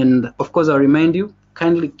 And of course, I'll remind you,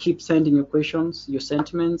 kindly keep sending your questions, your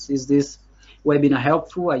sentiments. Is this webinar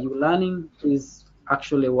helpful? Are you learning? This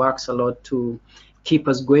actually works a lot to keep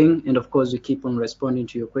us going. And of course, we keep on responding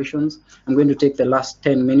to your questions. I'm going to take the last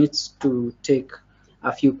 10 minutes to take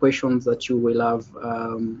a few questions that you will have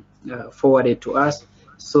forwarded to us.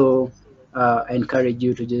 So I encourage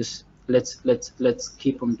you to just let's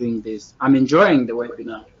keep on doing this. I'm enjoying the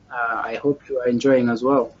webinar. I hope you are enjoying as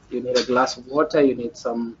well. You need a glass of water, you need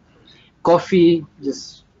some coffee,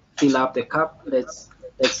 just fill up the cup. Let's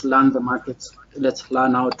learn the markets. Let's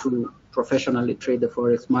learn how to professionally trade the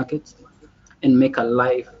forex markets and make a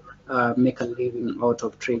living out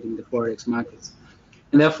of trading the forex markets.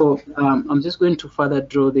 And therefore, I'm just going to further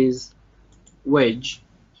draw this wedge,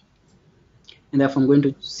 and therefore I'm going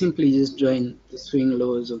to simply just join the swing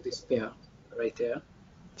lows of this pair right there.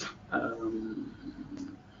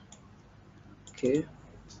 Okay,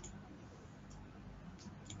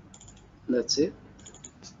 that's it.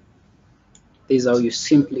 This is how you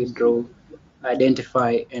simply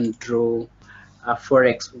identify and draw a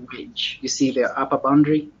forex wedge. You see the upper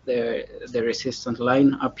boundary, the resistance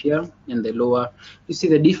line up here, and the lower. You see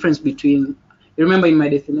the difference between. You remember in my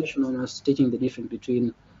definition when I was stating the difference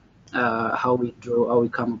between how we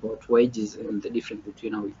come about wedges and the difference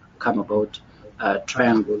between how we come about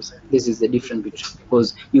triangles. This is the difference between,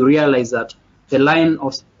 because you realize that the line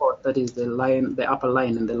of support, that is the upper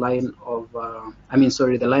line, and the line of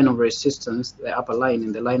the line of resistance, the upper line,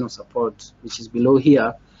 and the line of support, which is below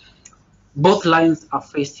here, both lines are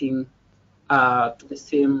facing to the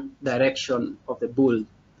same direction of the bull,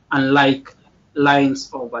 unlike lines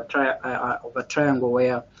of a triangle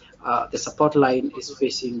where the support line is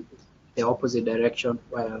facing the opposite direction,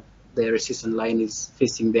 while the resistance line is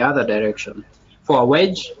facing the other direction. For a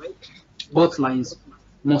wedge, both lines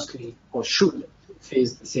mostly or should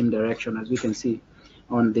face the same direction, as we can see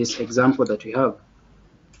on this example that we have.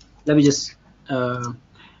 Let me just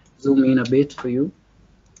zoom in a bit for you.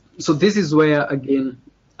 So this is where, again,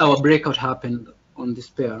 our breakout happened on this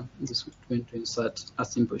pair. I'm just going to insert a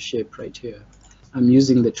simple shape right here. I'm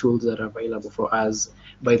using the tools that are available for us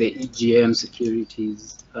by the EGM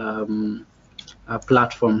Securities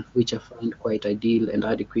platform, which I find quite ideal and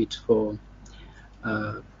adequate for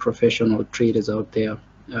professional traders out there.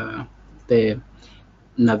 The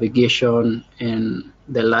navigation and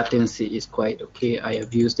the latency is quite okay. I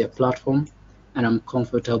have used their platform, and I'm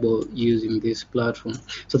comfortable using this platform.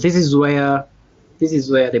 So this is where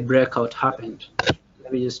the breakout happened.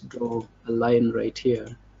 Let me just draw a line right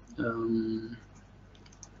here.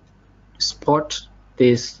 Spot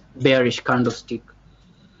this bearish candlestick.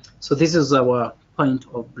 So this is our point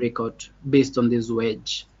of breakout based on this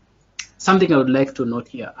wedge. Something I would like to note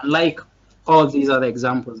here, unlike all these other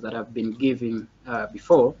examples that I've been giving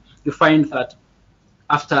before, you find that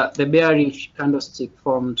after the bearish candlestick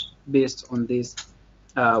formed based on this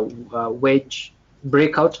wedge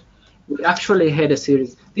breakout, we actually had a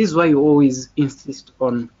series. This is why you always insist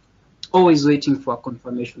on always waiting for a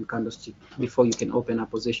confirmation candlestick before you can open a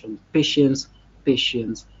position. Patience,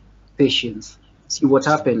 patience, patience. See what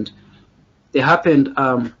happened. There happened,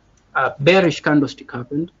 a bearish candlestick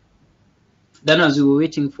happened. Then as we were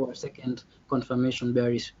waiting for a second confirmation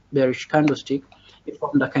bearish candlestick, it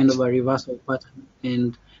formed a kind of a reversal pattern,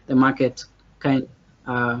 and the market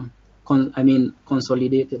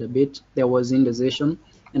consolidated a bit. There was indecision,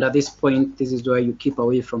 and at this point, this is where you keep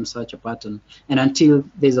away from such a pattern. And until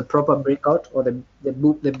there's a proper breakout, or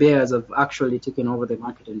the bears have actually taken over the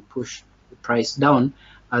market and pushed the price down,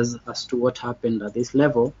 as to what happened at this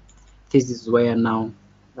level, this is where now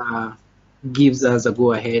gives us a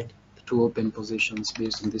go ahead to open positions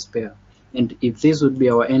based on this pair. And if this would be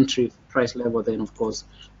our entry price level, then of course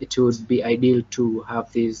it would be ideal to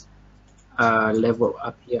have this level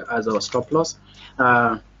up here as our stop loss.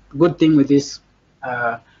 Good thing with this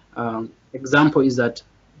example is that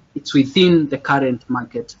it's within the current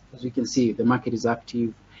market. As you can see, the market is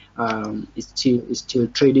active. It's still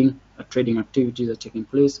trading. Trading activities are taking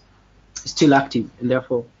place. It's still active, and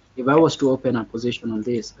therefore, if I was to open a position on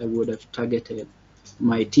this, I would have targeted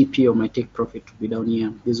my TP or my take profit to be down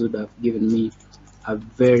here. This would have given me a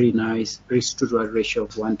very nice risk to reward ratio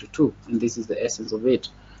of 1 to 2, and this is the essence of it.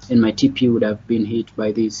 And my TP would have been hit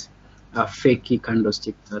by this fakey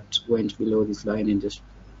candlestick that went below this line and just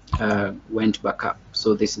went back up.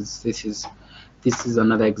 So this is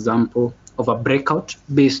another example of a breakout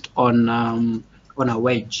based on on a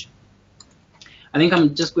wedge. I think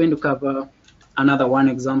I'm just going to cover another one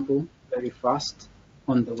example very fast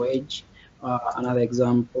on the wedge, another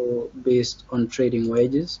example based on trading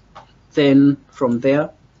wedges. Then from there,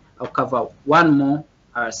 I'll cover one more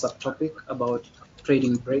subtopic about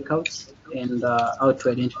trading breakouts and how to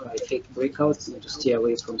identify fake breakouts and to stay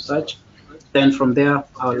away from such. Then from there,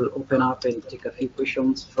 I'll open up and take a few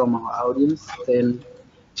questions from our audience. Then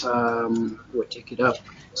we'll take it up.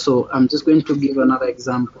 So I'm just going to give another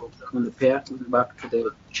example on the pair, back to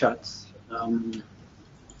the charts.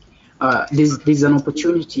 This is an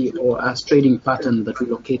opportunity or a trading pattern that we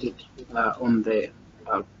located on the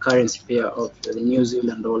currency pair of the New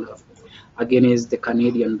Zealand dollar against the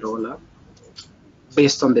Canadian dollar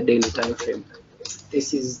based on the daily time frame.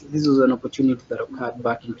 This was an opportunity that occurred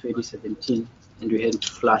back in 2017, and we had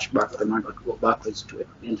to flash back the market, go backwards to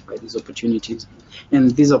identify these opportunities.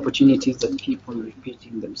 And these opportunities that keep on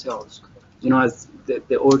repeating themselves. You know, as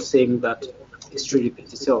the old saying that history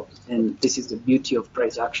repeats itself, and this is the beauty of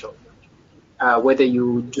price action. Whether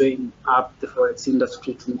you join up the forex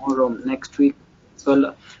industry tomorrow, next week,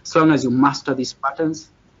 so as long as you master these patterns,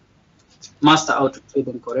 master how to trade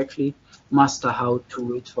them correctly, master how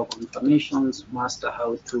to wait for confirmations, master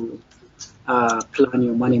how to plan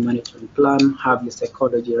your money management plan, have your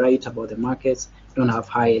psychology right about the markets, don't have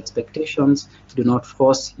high expectations, do not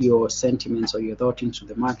force your sentiments or your thought into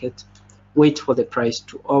the market, wait for the price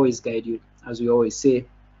to always guide you. As we always say,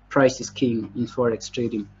 price is king in forex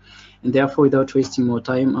trading. And therefore, without wasting more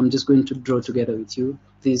time, I'm just going to draw together with you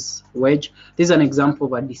this wedge. This is an example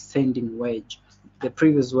of a descending wedge. The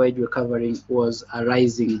previous wedge we're covering was a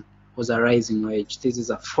rising wedge. This is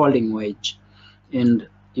a falling wedge, and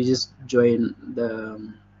you just join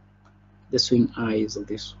the swing highs of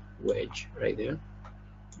this wedge right there.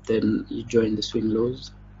 Then you join the swing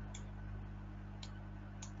lows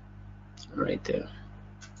right there.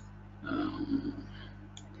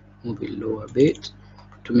 Move it lower a bit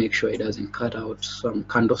to make sure it doesn't cut out some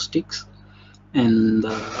candlesticks, and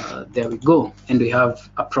there we go, and we have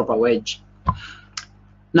a proper wedge.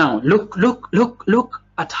 Now look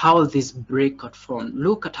at how this breakout formed.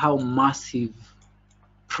 Look at how massive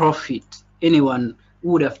profit anyone who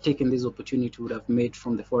would have taken this opportunity would have made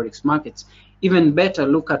from the forex markets. Even better,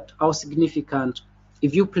 look at how significant,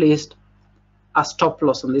 if you placed a stop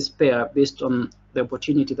loss on this pair based on the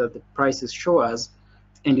opportunity that the prices show us,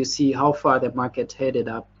 and you see how far the market headed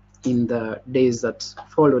up in the days that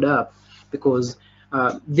followed up, because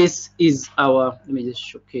this is our, let me just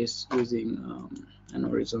showcase using an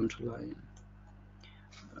horizontal line.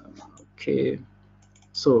 Okay,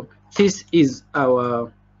 so this is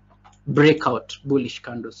our breakout bullish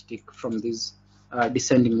candlestick from this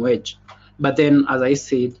descending wedge. But then, as I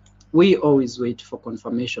said, we always wait for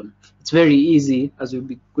confirmation. It's very easy, as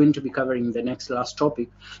we're going to be covering the next last topic,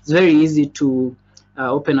 it's very easy to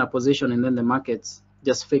open a position and then the markets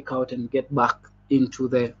just fake out and get back into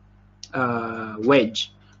the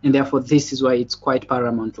wedge. And therefore, this is why it's quite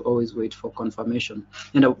paramount to always wait for confirmation.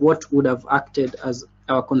 And what would have acted as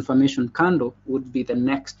our confirmation candle would be the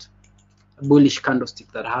next bullish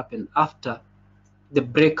candlestick that happened after the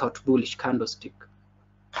breakout bullish candlestick.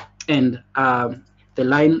 And the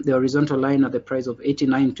horizontal line at the price of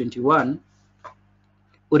 89.21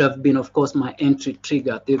 would have been, of course, my entry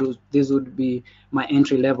trigger. This would be my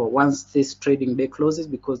entry level. Once this trading day closes,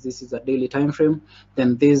 because this is a daily time frame,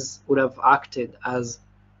 then this would have acted as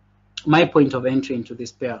my point of entry into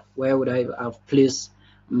this pair. Where would I have placed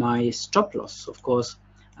my stop loss? Of course,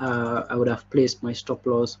 I would have placed my stop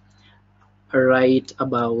loss right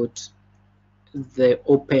about the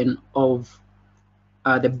open of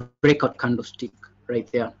the breakout candlestick right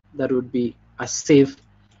there. That would be a safe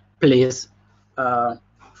place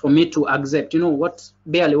for me to accept. You know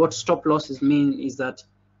what stop losses mean is that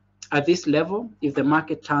at this level, if the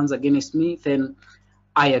market turns against me, then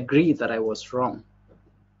I agree that I was wrong.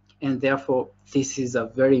 And therefore, this is a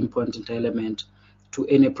very important element to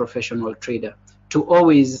any professional trader, to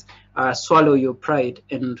always swallow your pride.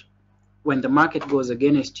 And when the market goes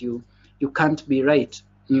against you, you can't be right,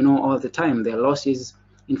 you know, all the time. There are losses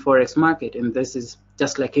in forex market, and this is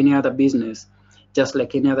just like any other business. Just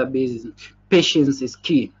like any other business, patience is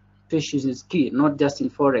key. Patience is key, not just in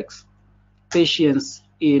forex. Patience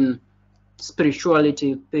in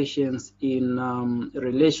spirituality, patience in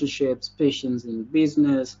relationships, patience in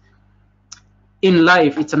business. In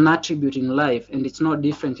life, it's an attribute in life, and it's not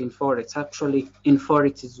different in forex. Actually, in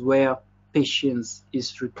forex is where patience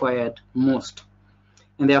is required most.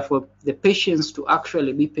 And therefore, the patience to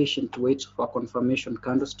actually be patient to wait for a confirmation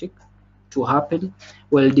candlestick to happen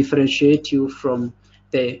will differentiate you from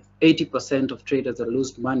the 80% of traders that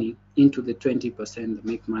lose money into the 20% that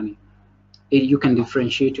make money. You can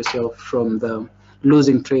differentiate yourself from the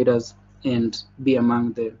losing traders and be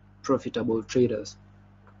among the profitable traders.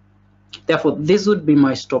 Therefore, this would be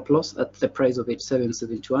my stop loss at the price of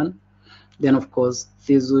 87.71. Then, of course,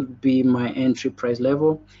 this would be my entry price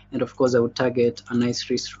level. And of course, I would target a nice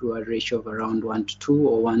risk reward ratio of around 1 to 2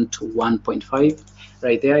 or 1 to 1.5.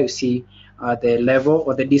 Right there, you see the level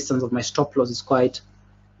or the distance of my stop loss is quite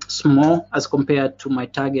small as compared to my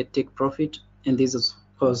target take profit. And this is,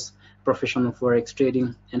 of course, professional forex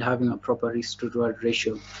trading and having a proper risk to reward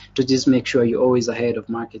ratio to just make sure you're always ahead of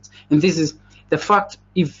markets. And this is the fact,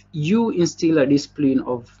 if you instill a discipline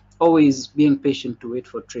of always being patient to wait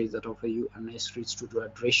for trades that offer you a nice risk to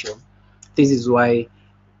reward ratio, this is why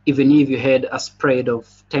even if you had a spread of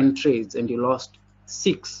 10 trades and you lost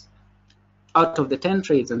 6 out of the 10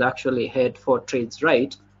 trades and actually had 4 trades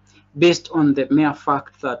right, based on the mere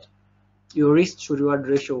fact that your risk to reward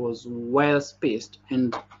ratio was well spaced.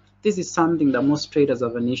 And this is something that most traders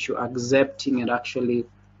have an issue accepting and actually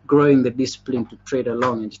growing the discipline to trade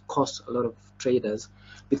along, and it costs a lot of traders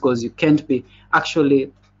because you can't be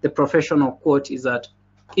actually, the professional quote is that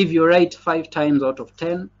if you write 5 times out of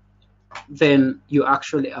 10, then you're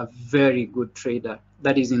actually a very good trader.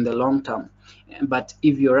 That is in the long term. But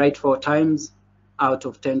if you write 4 times out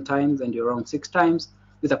of 10 times and you're wrong 6 times,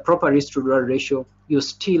 with a proper risk to reward ratio, you're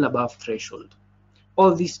still above threshold.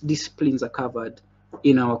 All these disciplines are covered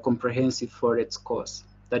in our comprehensive forex course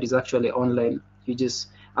that is actually online. You just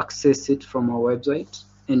access it from our website,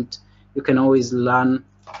 and you can always learn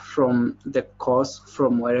from the course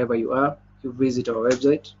from wherever you are. You visit our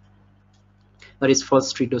website, that is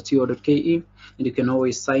FourthStreet.co.ke, and you can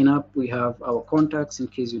always sign up. We have our contacts in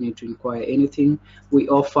case you need to inquire anything. We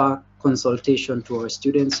offer consultation to our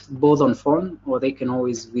students both on phone, or they can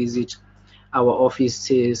always visit our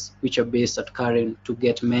offices which are based at Karen to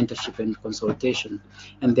get mentorship and consultation.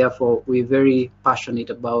 And therefore, we're very passionate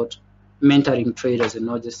about mentoring traders and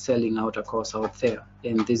not just selling out a course out there.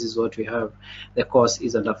 And this is what we have. The course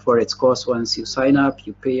is a forex course. Once you sign up,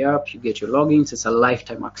 you pay up, you get your logins. It's a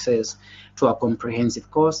lifetime access to a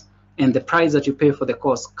comprehensive course. And the price that you pay for the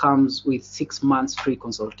course comes with 6 months free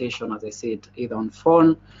consultation, as I said, either on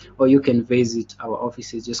phone or you can visit our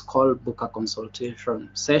offices. Just call, book a consultation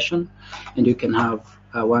session, and you can have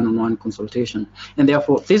a one-on-one consultation. And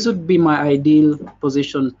therefore, this would be my ideal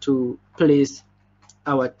position to place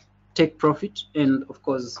our take profit. And of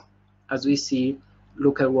course, as we see,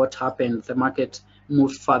 look at what happened. The market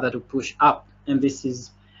moved further to push up, and this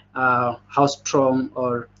is how strong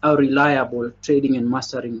or how reliable trading and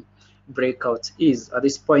mastering breakouts is. At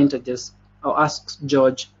this point, I'll ask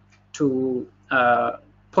George to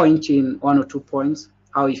point in 1 or 2 points,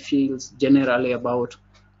 how he feels generally about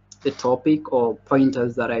the topic, or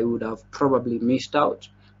pointers that I would have probably missed out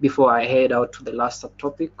before I head out to the last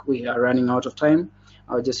subtopic. We are running out of time.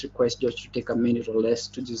 I'll just request George to take a minute or less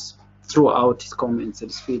to just throw out his comments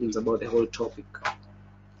and his feelings about the whole topic.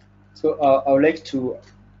 So I would like to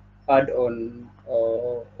add on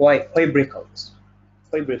why breakouts.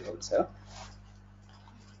 Why breakouts? Yeah?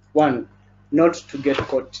 One, not to get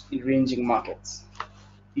caught in ranging markets.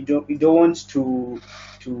 You don't want to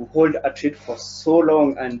hold a trade for so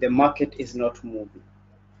long and the market is not moving.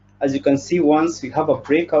 As you can see, once we have a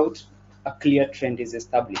breakout, a clear trend is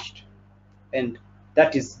established, and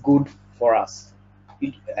that is good for us.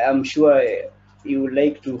 I'm sure you would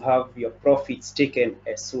like to have your profits taken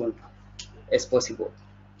as soon as possible.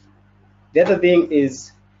 The other thing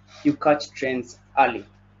is you catch trends early.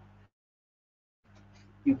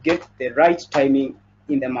 You get the right timing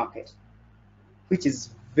in the market, which is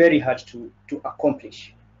very hard to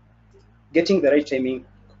accomplish. Getting the right timing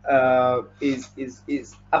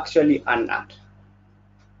is actually an art.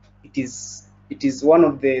 It is one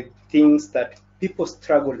of the things that people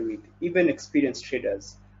struggle with, even experienced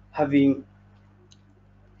traders, having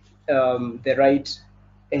the right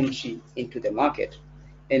entry into the market.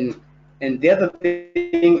 And the other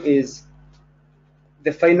thing is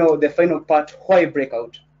the final part, why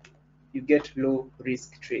breakout. You get low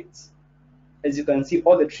risk trades. As you can see,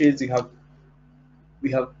 all the trades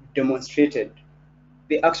we have demonstrated,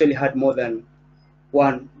 they actually had more than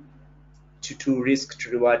 1 to 2 risk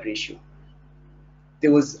to reward ratio.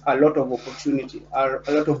 There was a lot of opportunity, a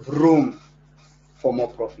lot of room for more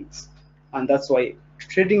profits, and that's why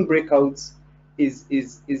trading breakouts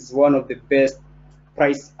is one of the best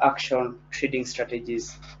price action trading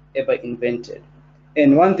strategies ever invented.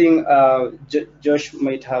 And one thing Josh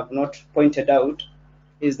might have not pointed out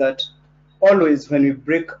is that always when we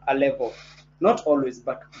break a level, not always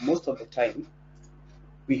but most of the time,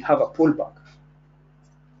 we have a pullback.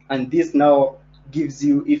 And this now gives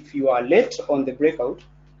you, if you are late on the breakout,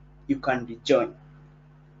 you can rejoin.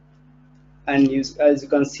 And as you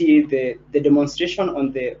can see, the demonstration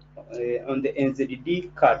on the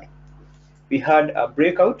NZD card, we had a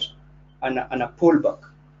breakout and a pullback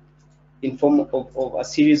in form of a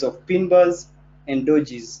series of pin bars and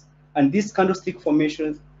dojis. And these candlestick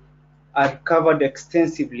formations are covered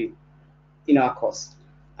extensively in our course.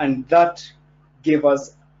 And that gave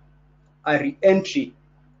us a re-entry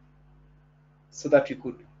so that we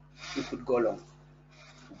could go long.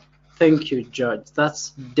 Thank you, George.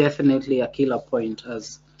 That's definitely a killer point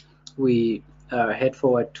as we head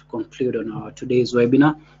forward to conclude on our today's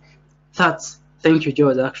webinar. Thank you,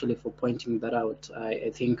 George, actually, for pointing that out. I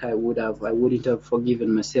think I wouldn't have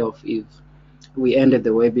forgiven myself if we ended the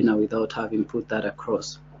webinar without having put that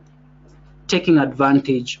across. Taking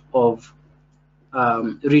advantage of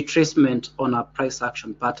retracement on a price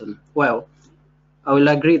action pattern. Well, I will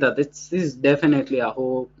agree that this is definitely a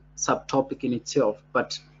whole subtopic in itself,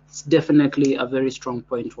 but it's definitely a very strong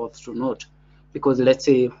point worth to note, because let's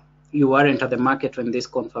say you weren't at the market when this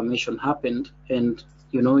confirmation happened, and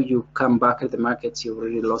you come back at the markets, you've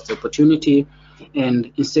already lost the opportunity,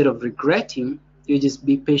 and instead of regretting, you just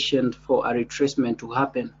be patient for a retracement to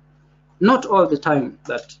happen. Not all the time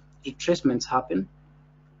that retracements happen,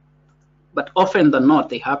 but often than not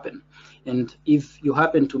they happen. And if you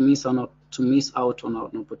happen to miss out on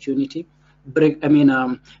an opportunity,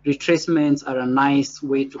 retracements are a nice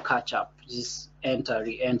way to catch up. Just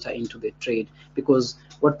re-enter into the trade, because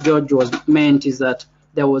what George was meant is that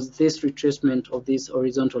there was this retracement of this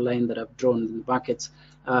horizontal line that I've drawn in the markets.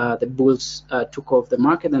 The bulls took off the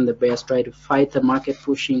market, and the bears tried to fight the market,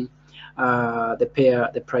 pushing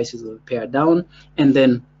the prices of the pair down, and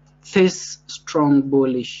then this strong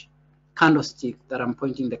bullish candlestick that I'm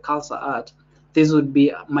pointing the cursor at, this would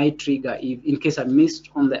be my trigger. If in case I missed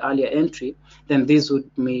on the earlier entry, then this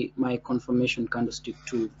would be my confirmation candlestick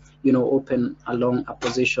to open a long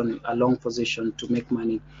position to make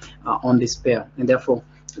money on this pair. And therefore,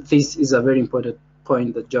 this is a very important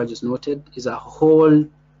point that George has noted. Is a whole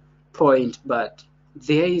point, but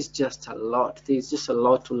there is just a lot. There's just a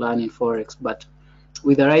lot to learn in Forex, but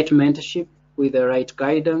with the right mentorship, with the right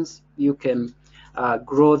guidance, you can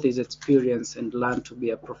grow this experience and learn to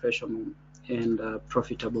be a professional and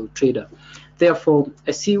profitable trader. Therefore,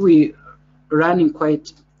 I see we running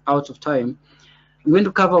quite out of time. I'm going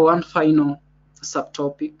to cover one final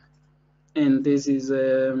subtopic, and this is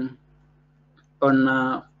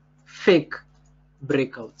on fake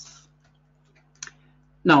breakouts.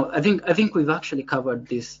 Now, I think we've actually covered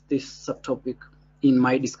this subtopic in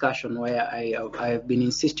my discussion, where I have been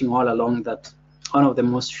insisting all along that one of the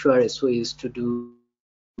most surest ways to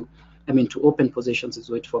open positions is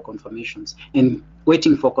wait for confirmations. And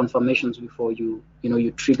waiting for confirmations before you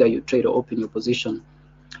trigger your trade or open your position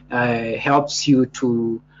helps you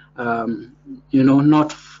to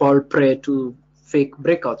not fall prey to fake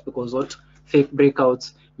breakouts, because what fake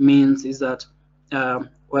breakouts means is that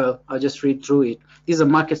well, I'll just read through it. These are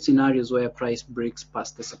market scenarios where price breaks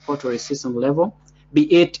past the support or resistance level, be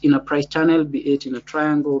it in a price channel, be it in a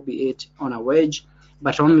triangle, be it on a wedge,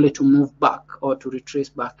 but only to move back or to retrace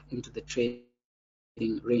back into the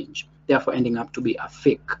trading range, therefore ending up to be a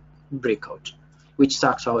fake breakout, which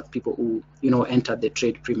sucks out people who entered the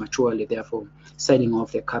trade prematurely, therefore selling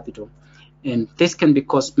off their capital. And this can be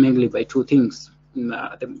caused mainly by two things.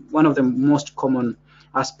 One of the most common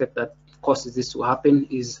aspect that causes this to happen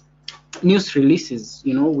is news releases.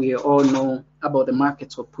 We all know about the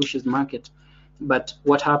markets or pushes market, but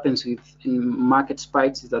what happens in market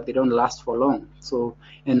spikes is that they don't last for long. So,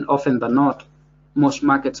 and often than not, most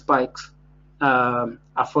market spikes are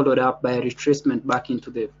followed up by a retracement back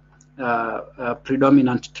into the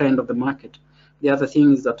predominant trend of the market. The other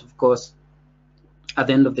thing is that, of course, at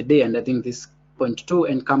the end of the day, and I think this point 2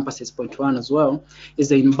 encompasses point 1 as well, is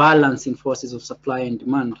the imbalance in forces of supply and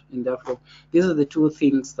demand. And therefore, these are the two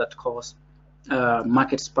things that cause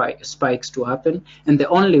market spikes to happen. And the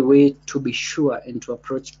only way to be sure and to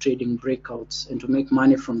approach trading breakouts and to make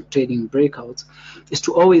money from trading breakouts is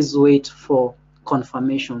to always wait for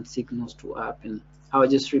confirmation signals to happen. I'll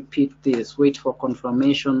just repeat this: wait for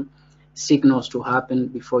confirmation signals to happen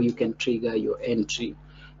before you can trigger your entry.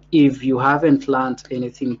 If you haven't learned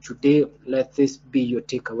anything today, let this be your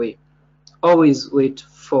takeaway. Always wait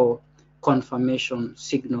for confirmation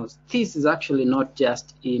signals. This is actually not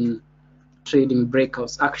just in trading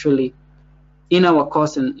breakouts. Actually, in our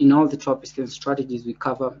course and in all the topics and strategies we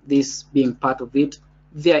cover, this being part of it,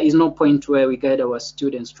 there is no point where we guide our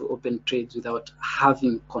students to open trades without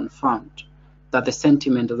having confirmed that the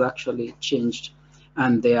sentiment has actually changed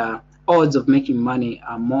and they are odds of making money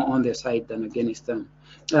are more on their side than against them.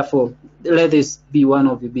 Therefore, let this be one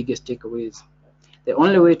of the biggest takeaways. The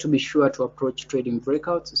only way to be sure to approach trading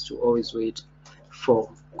breakouts is to always wait for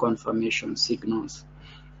confirmation signals.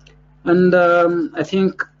 And I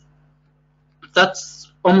think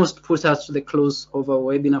that's almost puts us to the close of our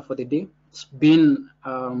webinar for the day. It's been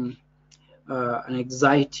an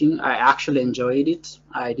exciting. I actually enjoyed it.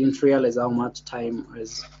 I didn't realize how much time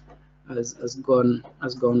has gone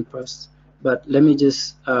past. But let me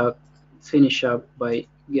just finish up by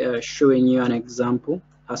showing you an example,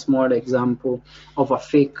 a small example of a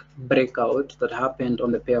fake breakout that happened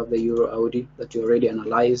on the pair of the Euro Audi that you already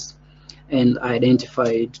analyzed and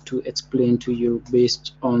identified to explain to you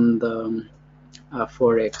based on the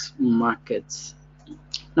Forex markets.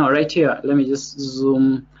 Now, right here, let me just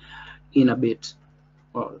zoom in a bit.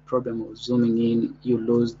 Well, the problem of zooming in, you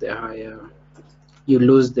lose the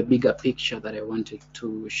bigger picture that I wanted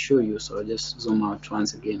to show you. So I'll just zoom out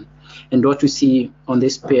once again. And what we see on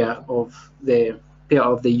this pair of the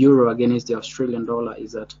euro against the Australian dollar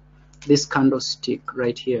is that this candlestick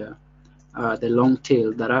right here, the long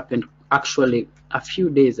tail that happened actually a few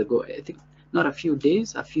days ago, I think, not a few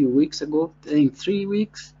days, a few weeks ago, I think 3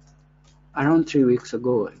 weeks, around 3 weeks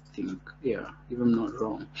ago, I think, yeah, if I'm not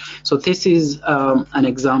wrong. So this is an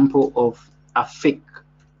example of a fake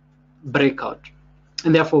breakout.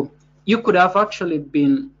 And therefore, you could have actually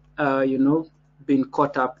been, been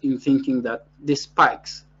caught up in thinking that these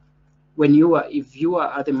spikes, if you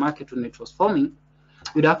were at the market when it was forming,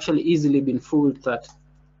 you'd actually easily been fooled that,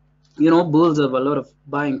 bulls have a lot of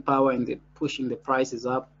buying power and they're pushing the prices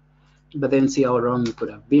up. But then see how wrong you could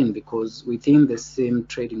have been, because within the same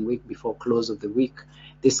trading week before close of the week,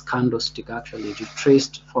 this candlestick actually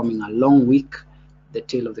retraced, forming a long wick. The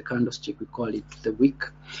tail of the candlestick, we call it the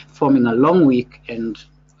wick, forming a long wick and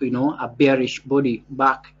a bearish body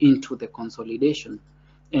back into the consolidation.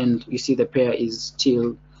 And you see the pair is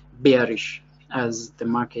still bearish as the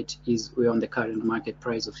market we're on the current market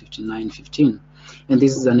price of 59.15. And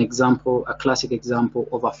this is an example, a classic example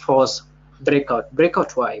of a false breakout.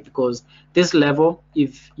 Breakout why? Because this level,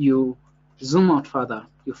 if you zoom out further,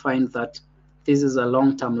 you find that this is a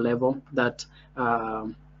long-term level that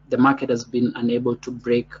the market has been unable to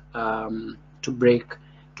break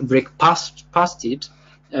past it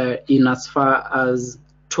in as far as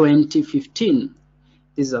 2015.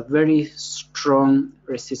 This is a very strong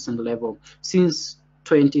resistance level. Since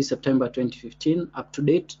September 2015 up to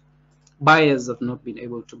date, buyers have not been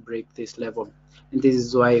able to break this level, and this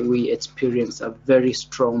is why we experience a very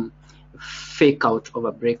strong fake out of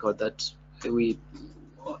a breakout that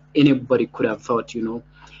anybody could have thought,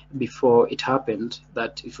 before it happened,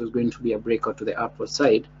 that it was going to be a breakout to the upward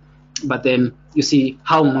side. But then you see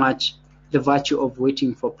how much the virtue of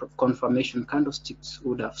waiting for confirmation candlesticks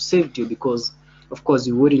would have saved you, because of course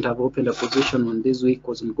you wouldn't have opened a position when this week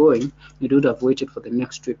wasn't going. You would have waited for the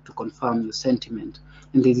next week to confirm your sentiment.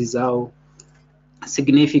 And this is how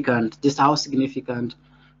significant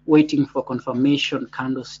waiting for confirmation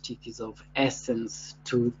candlestick is of essence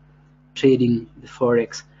to trading the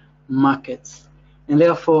Forex markets. And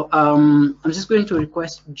therefore, I'm just going to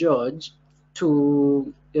request George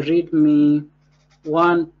to read me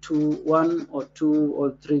one or two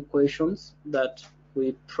or three questions that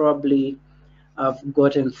we probably have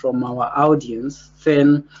gotten from our audience.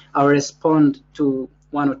 Then I'll respond to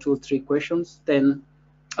 1 or 2 or 3 questions. Then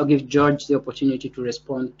I'll give George the opportunity to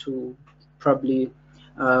respond to probably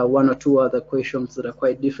 1 or 2 other questions that are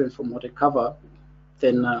quite different from what I cover.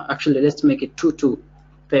 Then actually, let's make it 2-2.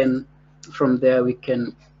 Then from there, we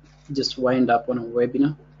can just wind up on a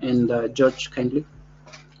webinar. And George, kindly.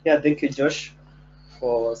 Yeah, thank you, Josh,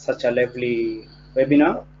 for such a lovely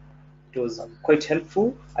webinar. It was quite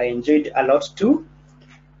helpful. I enjoyed a lot too.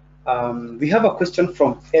 We have a question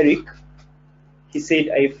from Eric. He said,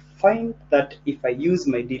 I find that if I use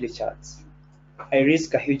my daily charts, I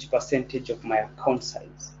risk a huge percentage of my account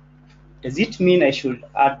size. Does it mean I should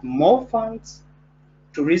add more funds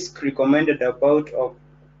to risk recommended about of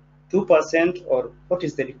 2%, or what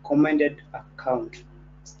is the recommended account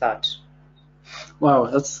start? Wow,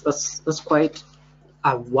 that's quite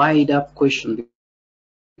a wide up question,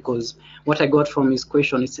 because what I got from his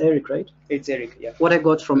question, it's Eric, right? It's Eric, yeah. What I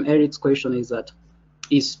got from Eric's question is that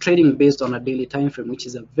he's trading based on a daily time frame, which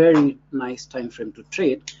is a very nice time frame to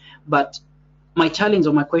trade. But my challenge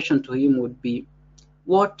or my question to him would be,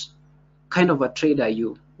 what kind of a trader are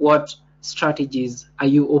you? What strategies are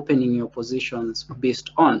you opening your positions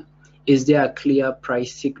based on? Is there a clear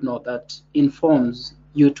price signal that informs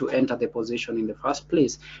you to enter the position in the first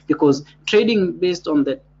place? Because trading based on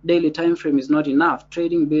the daily time frame is not enough.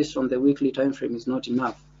 Trading based on the weekly time frame is not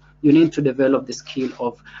enough. you need to develop the skill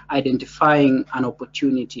of identifying an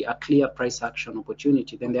opportunity, a clear price action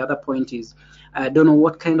opportunity. Then the other point is, I don't know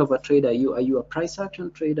what kind of a trader are you. Are you a price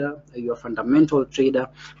action trader? Are you a fundamental trader?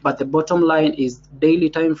 But the bottom line is daily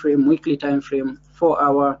time frame, weekly time frame,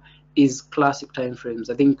 4-hour is classic time frames.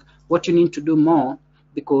 I think what you need to do more,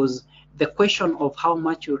 because the question of how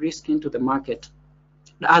much you risk into the market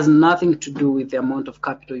has nothing to do with the amount of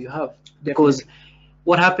capital you have. Because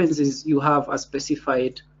what happens is you have a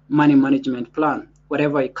specified money management plan.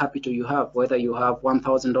 Whatever capital you have, whether you have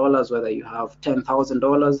 $1,000, whether you have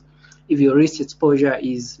 $10,000, if your risk exposure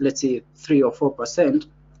is, let's say, 3 or 4%,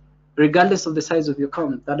 regardless of the size of your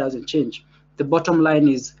account, that doesn't change. The bottom line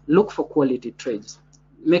is look for quality trades.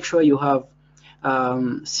 Make sure you have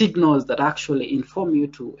signals that actually inform you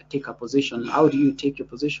to take a position. How do you take your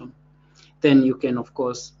position? Then you can, of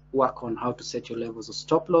course, work on how to set your levels of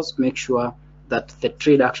stop loss. Make sure that the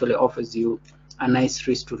trade actually offers you a nice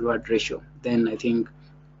risk to reward ratio. Then I think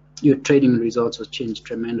your trading results will change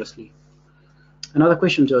tremendously. Another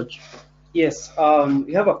question, George? Yes,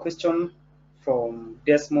 we have a question from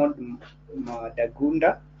Desmond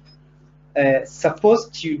Madagunda.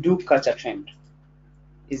 Suppose you do catch a trend.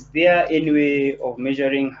 Is there any way of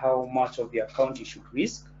measuring how much of your account you should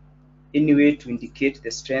risk? Any way to indicate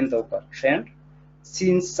the strength of a trend?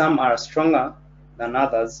 Since some are stronger than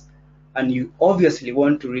others, and you obviously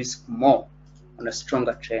want to risk more on a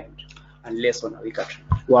stronger trend and less on a weaker trend.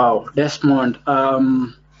 Wow, Desmond.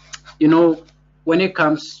 You know, when it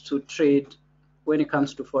comes to trade, when it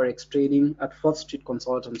comes to Forex trading, at 4th Street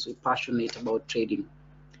Consultants, we're passionate about trading.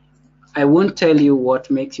 I won't tell you what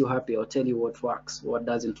makes you happy. I'll tell you what works, what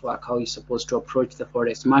doesn't work, how you're supposed to approach the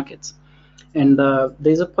Forex markets. And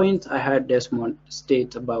there's a point I heard Desmond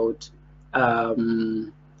state about how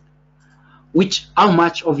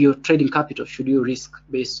much of your trading capital should you risk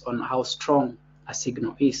based on how strong a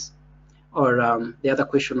signal is. Or the other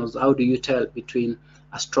question was, how do you tell between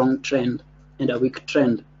a strong trend and a weak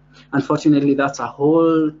trend? Unfortunately, that's a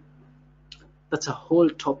whole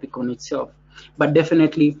topic on itself. But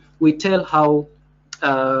definitely, we tell how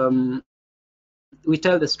we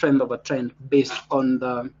tell the strength of a trend based on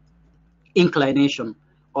the inclination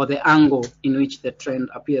or the angle in which the trend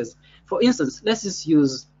appears. For instance, let's just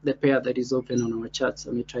use the pair that is open on our charts.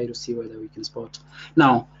 Let me try to see whether we can spot.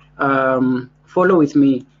 Now, follow with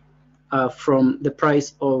me from the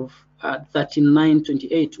price of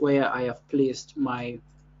 39.28, where I have placed my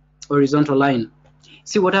horizontal line.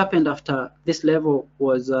 See what happened after this level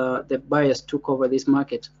was the buyers took over this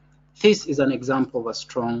market. This is an example of a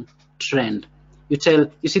strong trend. You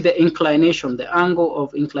see the inclination, the angle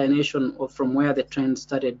of inclination from where the trend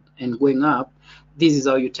started and going up. This is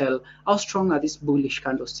how you tell how strong are these bullish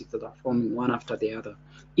candlesticks that are forming one after the other.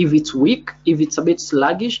 If it's weak, if it's a bit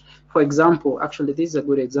sluggish, for example, actually this is a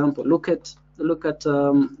good example. Look at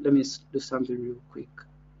let me do something real quick.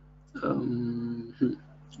 An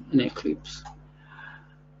eclipse.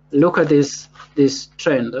 Look at this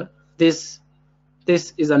trend. This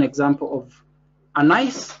is an example of a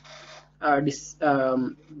nice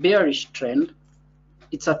bearish trend.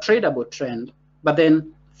 It's a tradable trend, but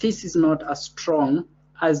then this is not as strong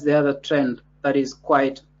as the other trend that is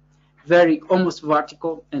quite almost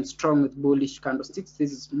vertical and strong with bullish candlesticks.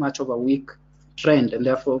 This is much of a weak trend, and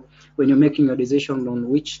therefore when you're making a decision on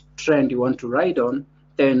which trend you want to ride on,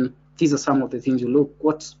 then these are some of the things you look.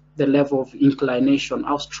 What's the level of inclination?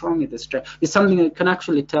 How strong is the trend? It's something you can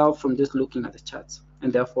actually tell from just looking at the charts.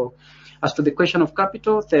 And therefore, as to the question of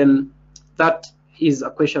capital, then that is a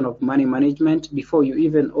question of money management. Before you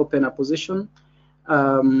even open a position,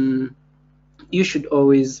 you should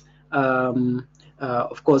always,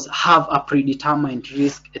 of course, have a predetermined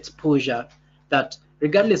risk exposure that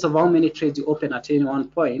regardless of how many trades you open at any one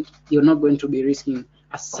point, you're not going to be risking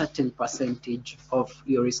a certain percentage of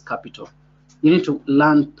your risk capital. You need to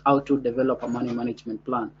learn how to develop a money management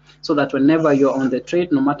plan so that whenever you're on the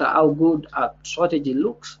trade, no matter how good a strategy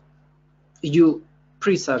looks, you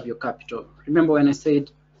preserve your capital. Remember when I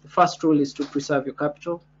said the first rule is to preserve your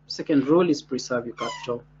capital, second rule is preserve your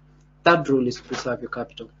capital, third rule is preserve your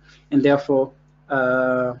capital. And therefore,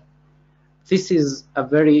 this is a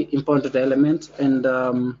very important element, and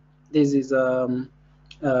this is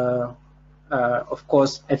of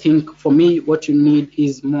course, I think for me, what you need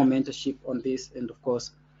is more mentorship on this. And of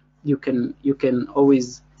course, you can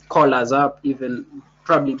always call us up, even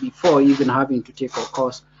probably before even having to take our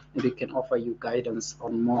course, and we can offer you guidance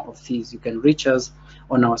on more of these. You can reach us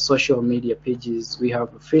on our social media pages. We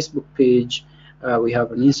have a Facebook page, we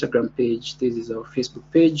have an Instagram page. This is our Facebook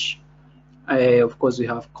page. Of course, we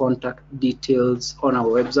have contact details on our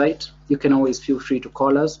website. You can always feel free to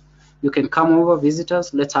call us. You can come over, visit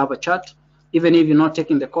us, let's have a chat. Even if you're not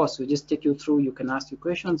taking the course, we just take you through, you can ask you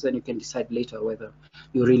questions, and you can decide later whether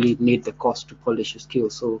you really need the course to polish your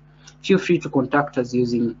skills. So feel free to contact us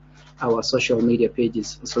using our social media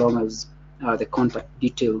pages, as long as the contact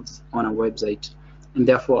details on our website. And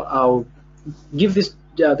therefore, I'll give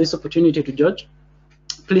this opportunity to George.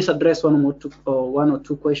 Please address one or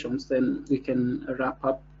two questions, then we can wrap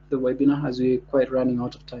up the webinar, as we're quite running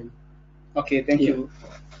out of time. Okay, thank you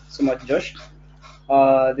so much, Josh.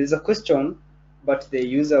 There's a question, but the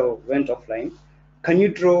user went offline. Can you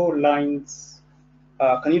draw lines?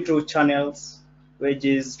 Can you draw channels,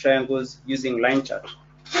 wedges, triangles using line chart?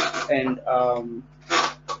 And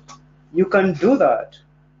you can do that,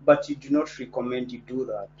 but you do not recommend you do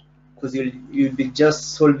that, because you'll be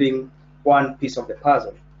just solving one piece of the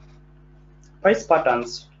puzzle. Price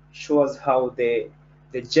patterns shows how the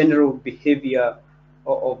general behavior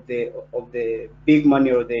of the big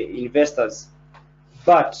money or the investors,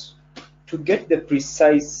 but to get the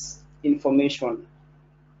precise information,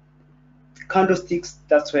 candlesticks,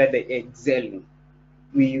 that's where they excel in.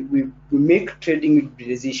 We make trading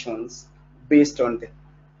decisions based on the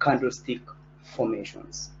candlestick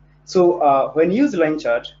formations. So when you use line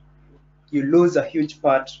chart, you lose a huge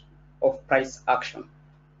part of price action.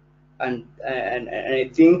 And I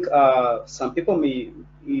think some people may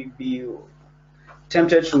be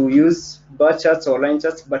tempted to use bar charts or line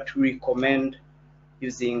charts, but we recommend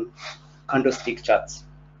using candlestick charts.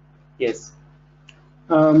 Yes.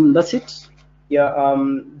 That's it. Yeah.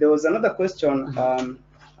 There was another question,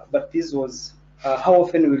 but this was how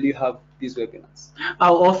often will you have these webinars?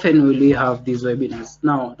 How often will we have these webinars?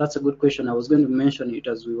 Now, that's a good question. I was going to mention it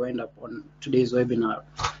as we wind up on today's webinar,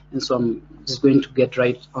 and so I'm just going to get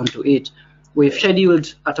right onto it. We've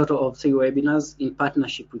scheduled a total of 3 webinars in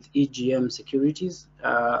partnership with EGM Securities,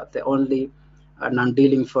 the only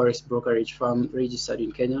non-dealing forex brokerage firm registered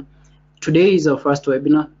in Kenya. Today is our first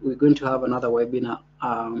webinar. We're going to have another webinar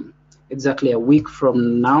exactly a week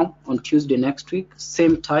from now, on Tuesday next week,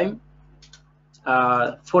 same time.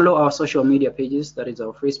 Follow our social media pages, that is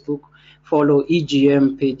our Facebook. Follow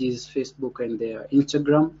EGM pages, Facebook and their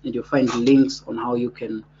Instagram, and you'll find links on how you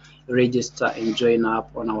can register and join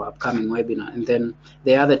up on our upcoming webinar. And then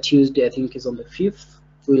the other Tuesday, I think, is on the 5th.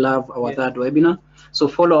 We'll have our third webinar. So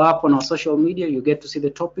follow up on our social media. You get to see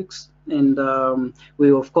the topics, and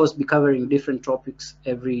we will of course be covering different topics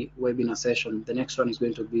every webinar session. The next one is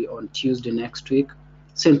going to be on Tuesday next week,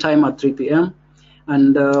 same time at 3 p.m.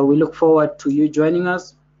 And we look forward to you joining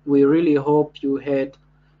us. We really hope you had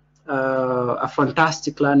a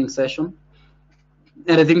fantastic learning session.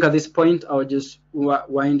 And I think at this point, I'll just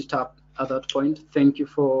wind it up at that point. Thank you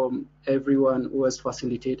for everyone who has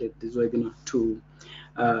facilitated this webinar to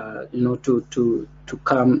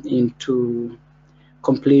come into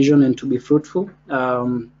completion and to be fruitful.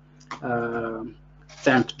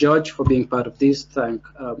 Thank George for being part of this. Thank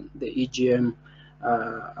the EGM,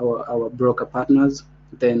 our broker partners.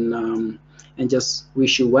 Then and just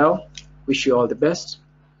wish you well. Wish you all the best.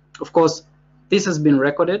 Of course, this has been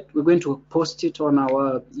recorded. We're going to post it on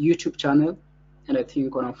our YouTube channel, and I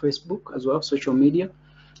think on our Facebook as well, social media.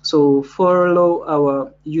 So follow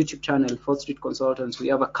our YouTube channel, 4thStreet Consultants. We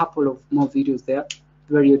have a couple of more videos there,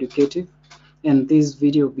 very educative. And this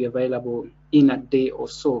video will be available in a day or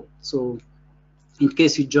so. So in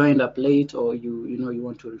case you joined up late, or you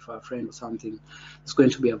want to refer a friend or something, it's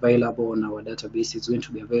going to be available on our database. It's going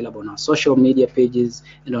to be available on our social media pages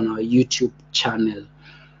and on our YouTube channel.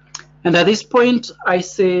 And at this point, I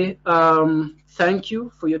say thank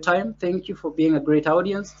you for your time. Thank you for being a great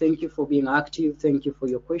audience. Thank you for being active. Thank you for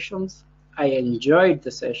your questions. I enjoyed the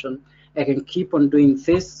session. I can keep on doing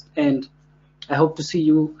this, and I hope to see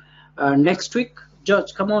you next week.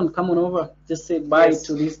 George, come on over. Just say bye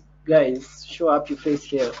to these guys. Show up your face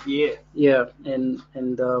here. Yeah. And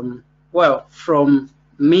well, from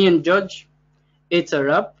me and George, it's a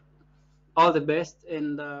wrap. All the best,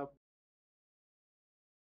 and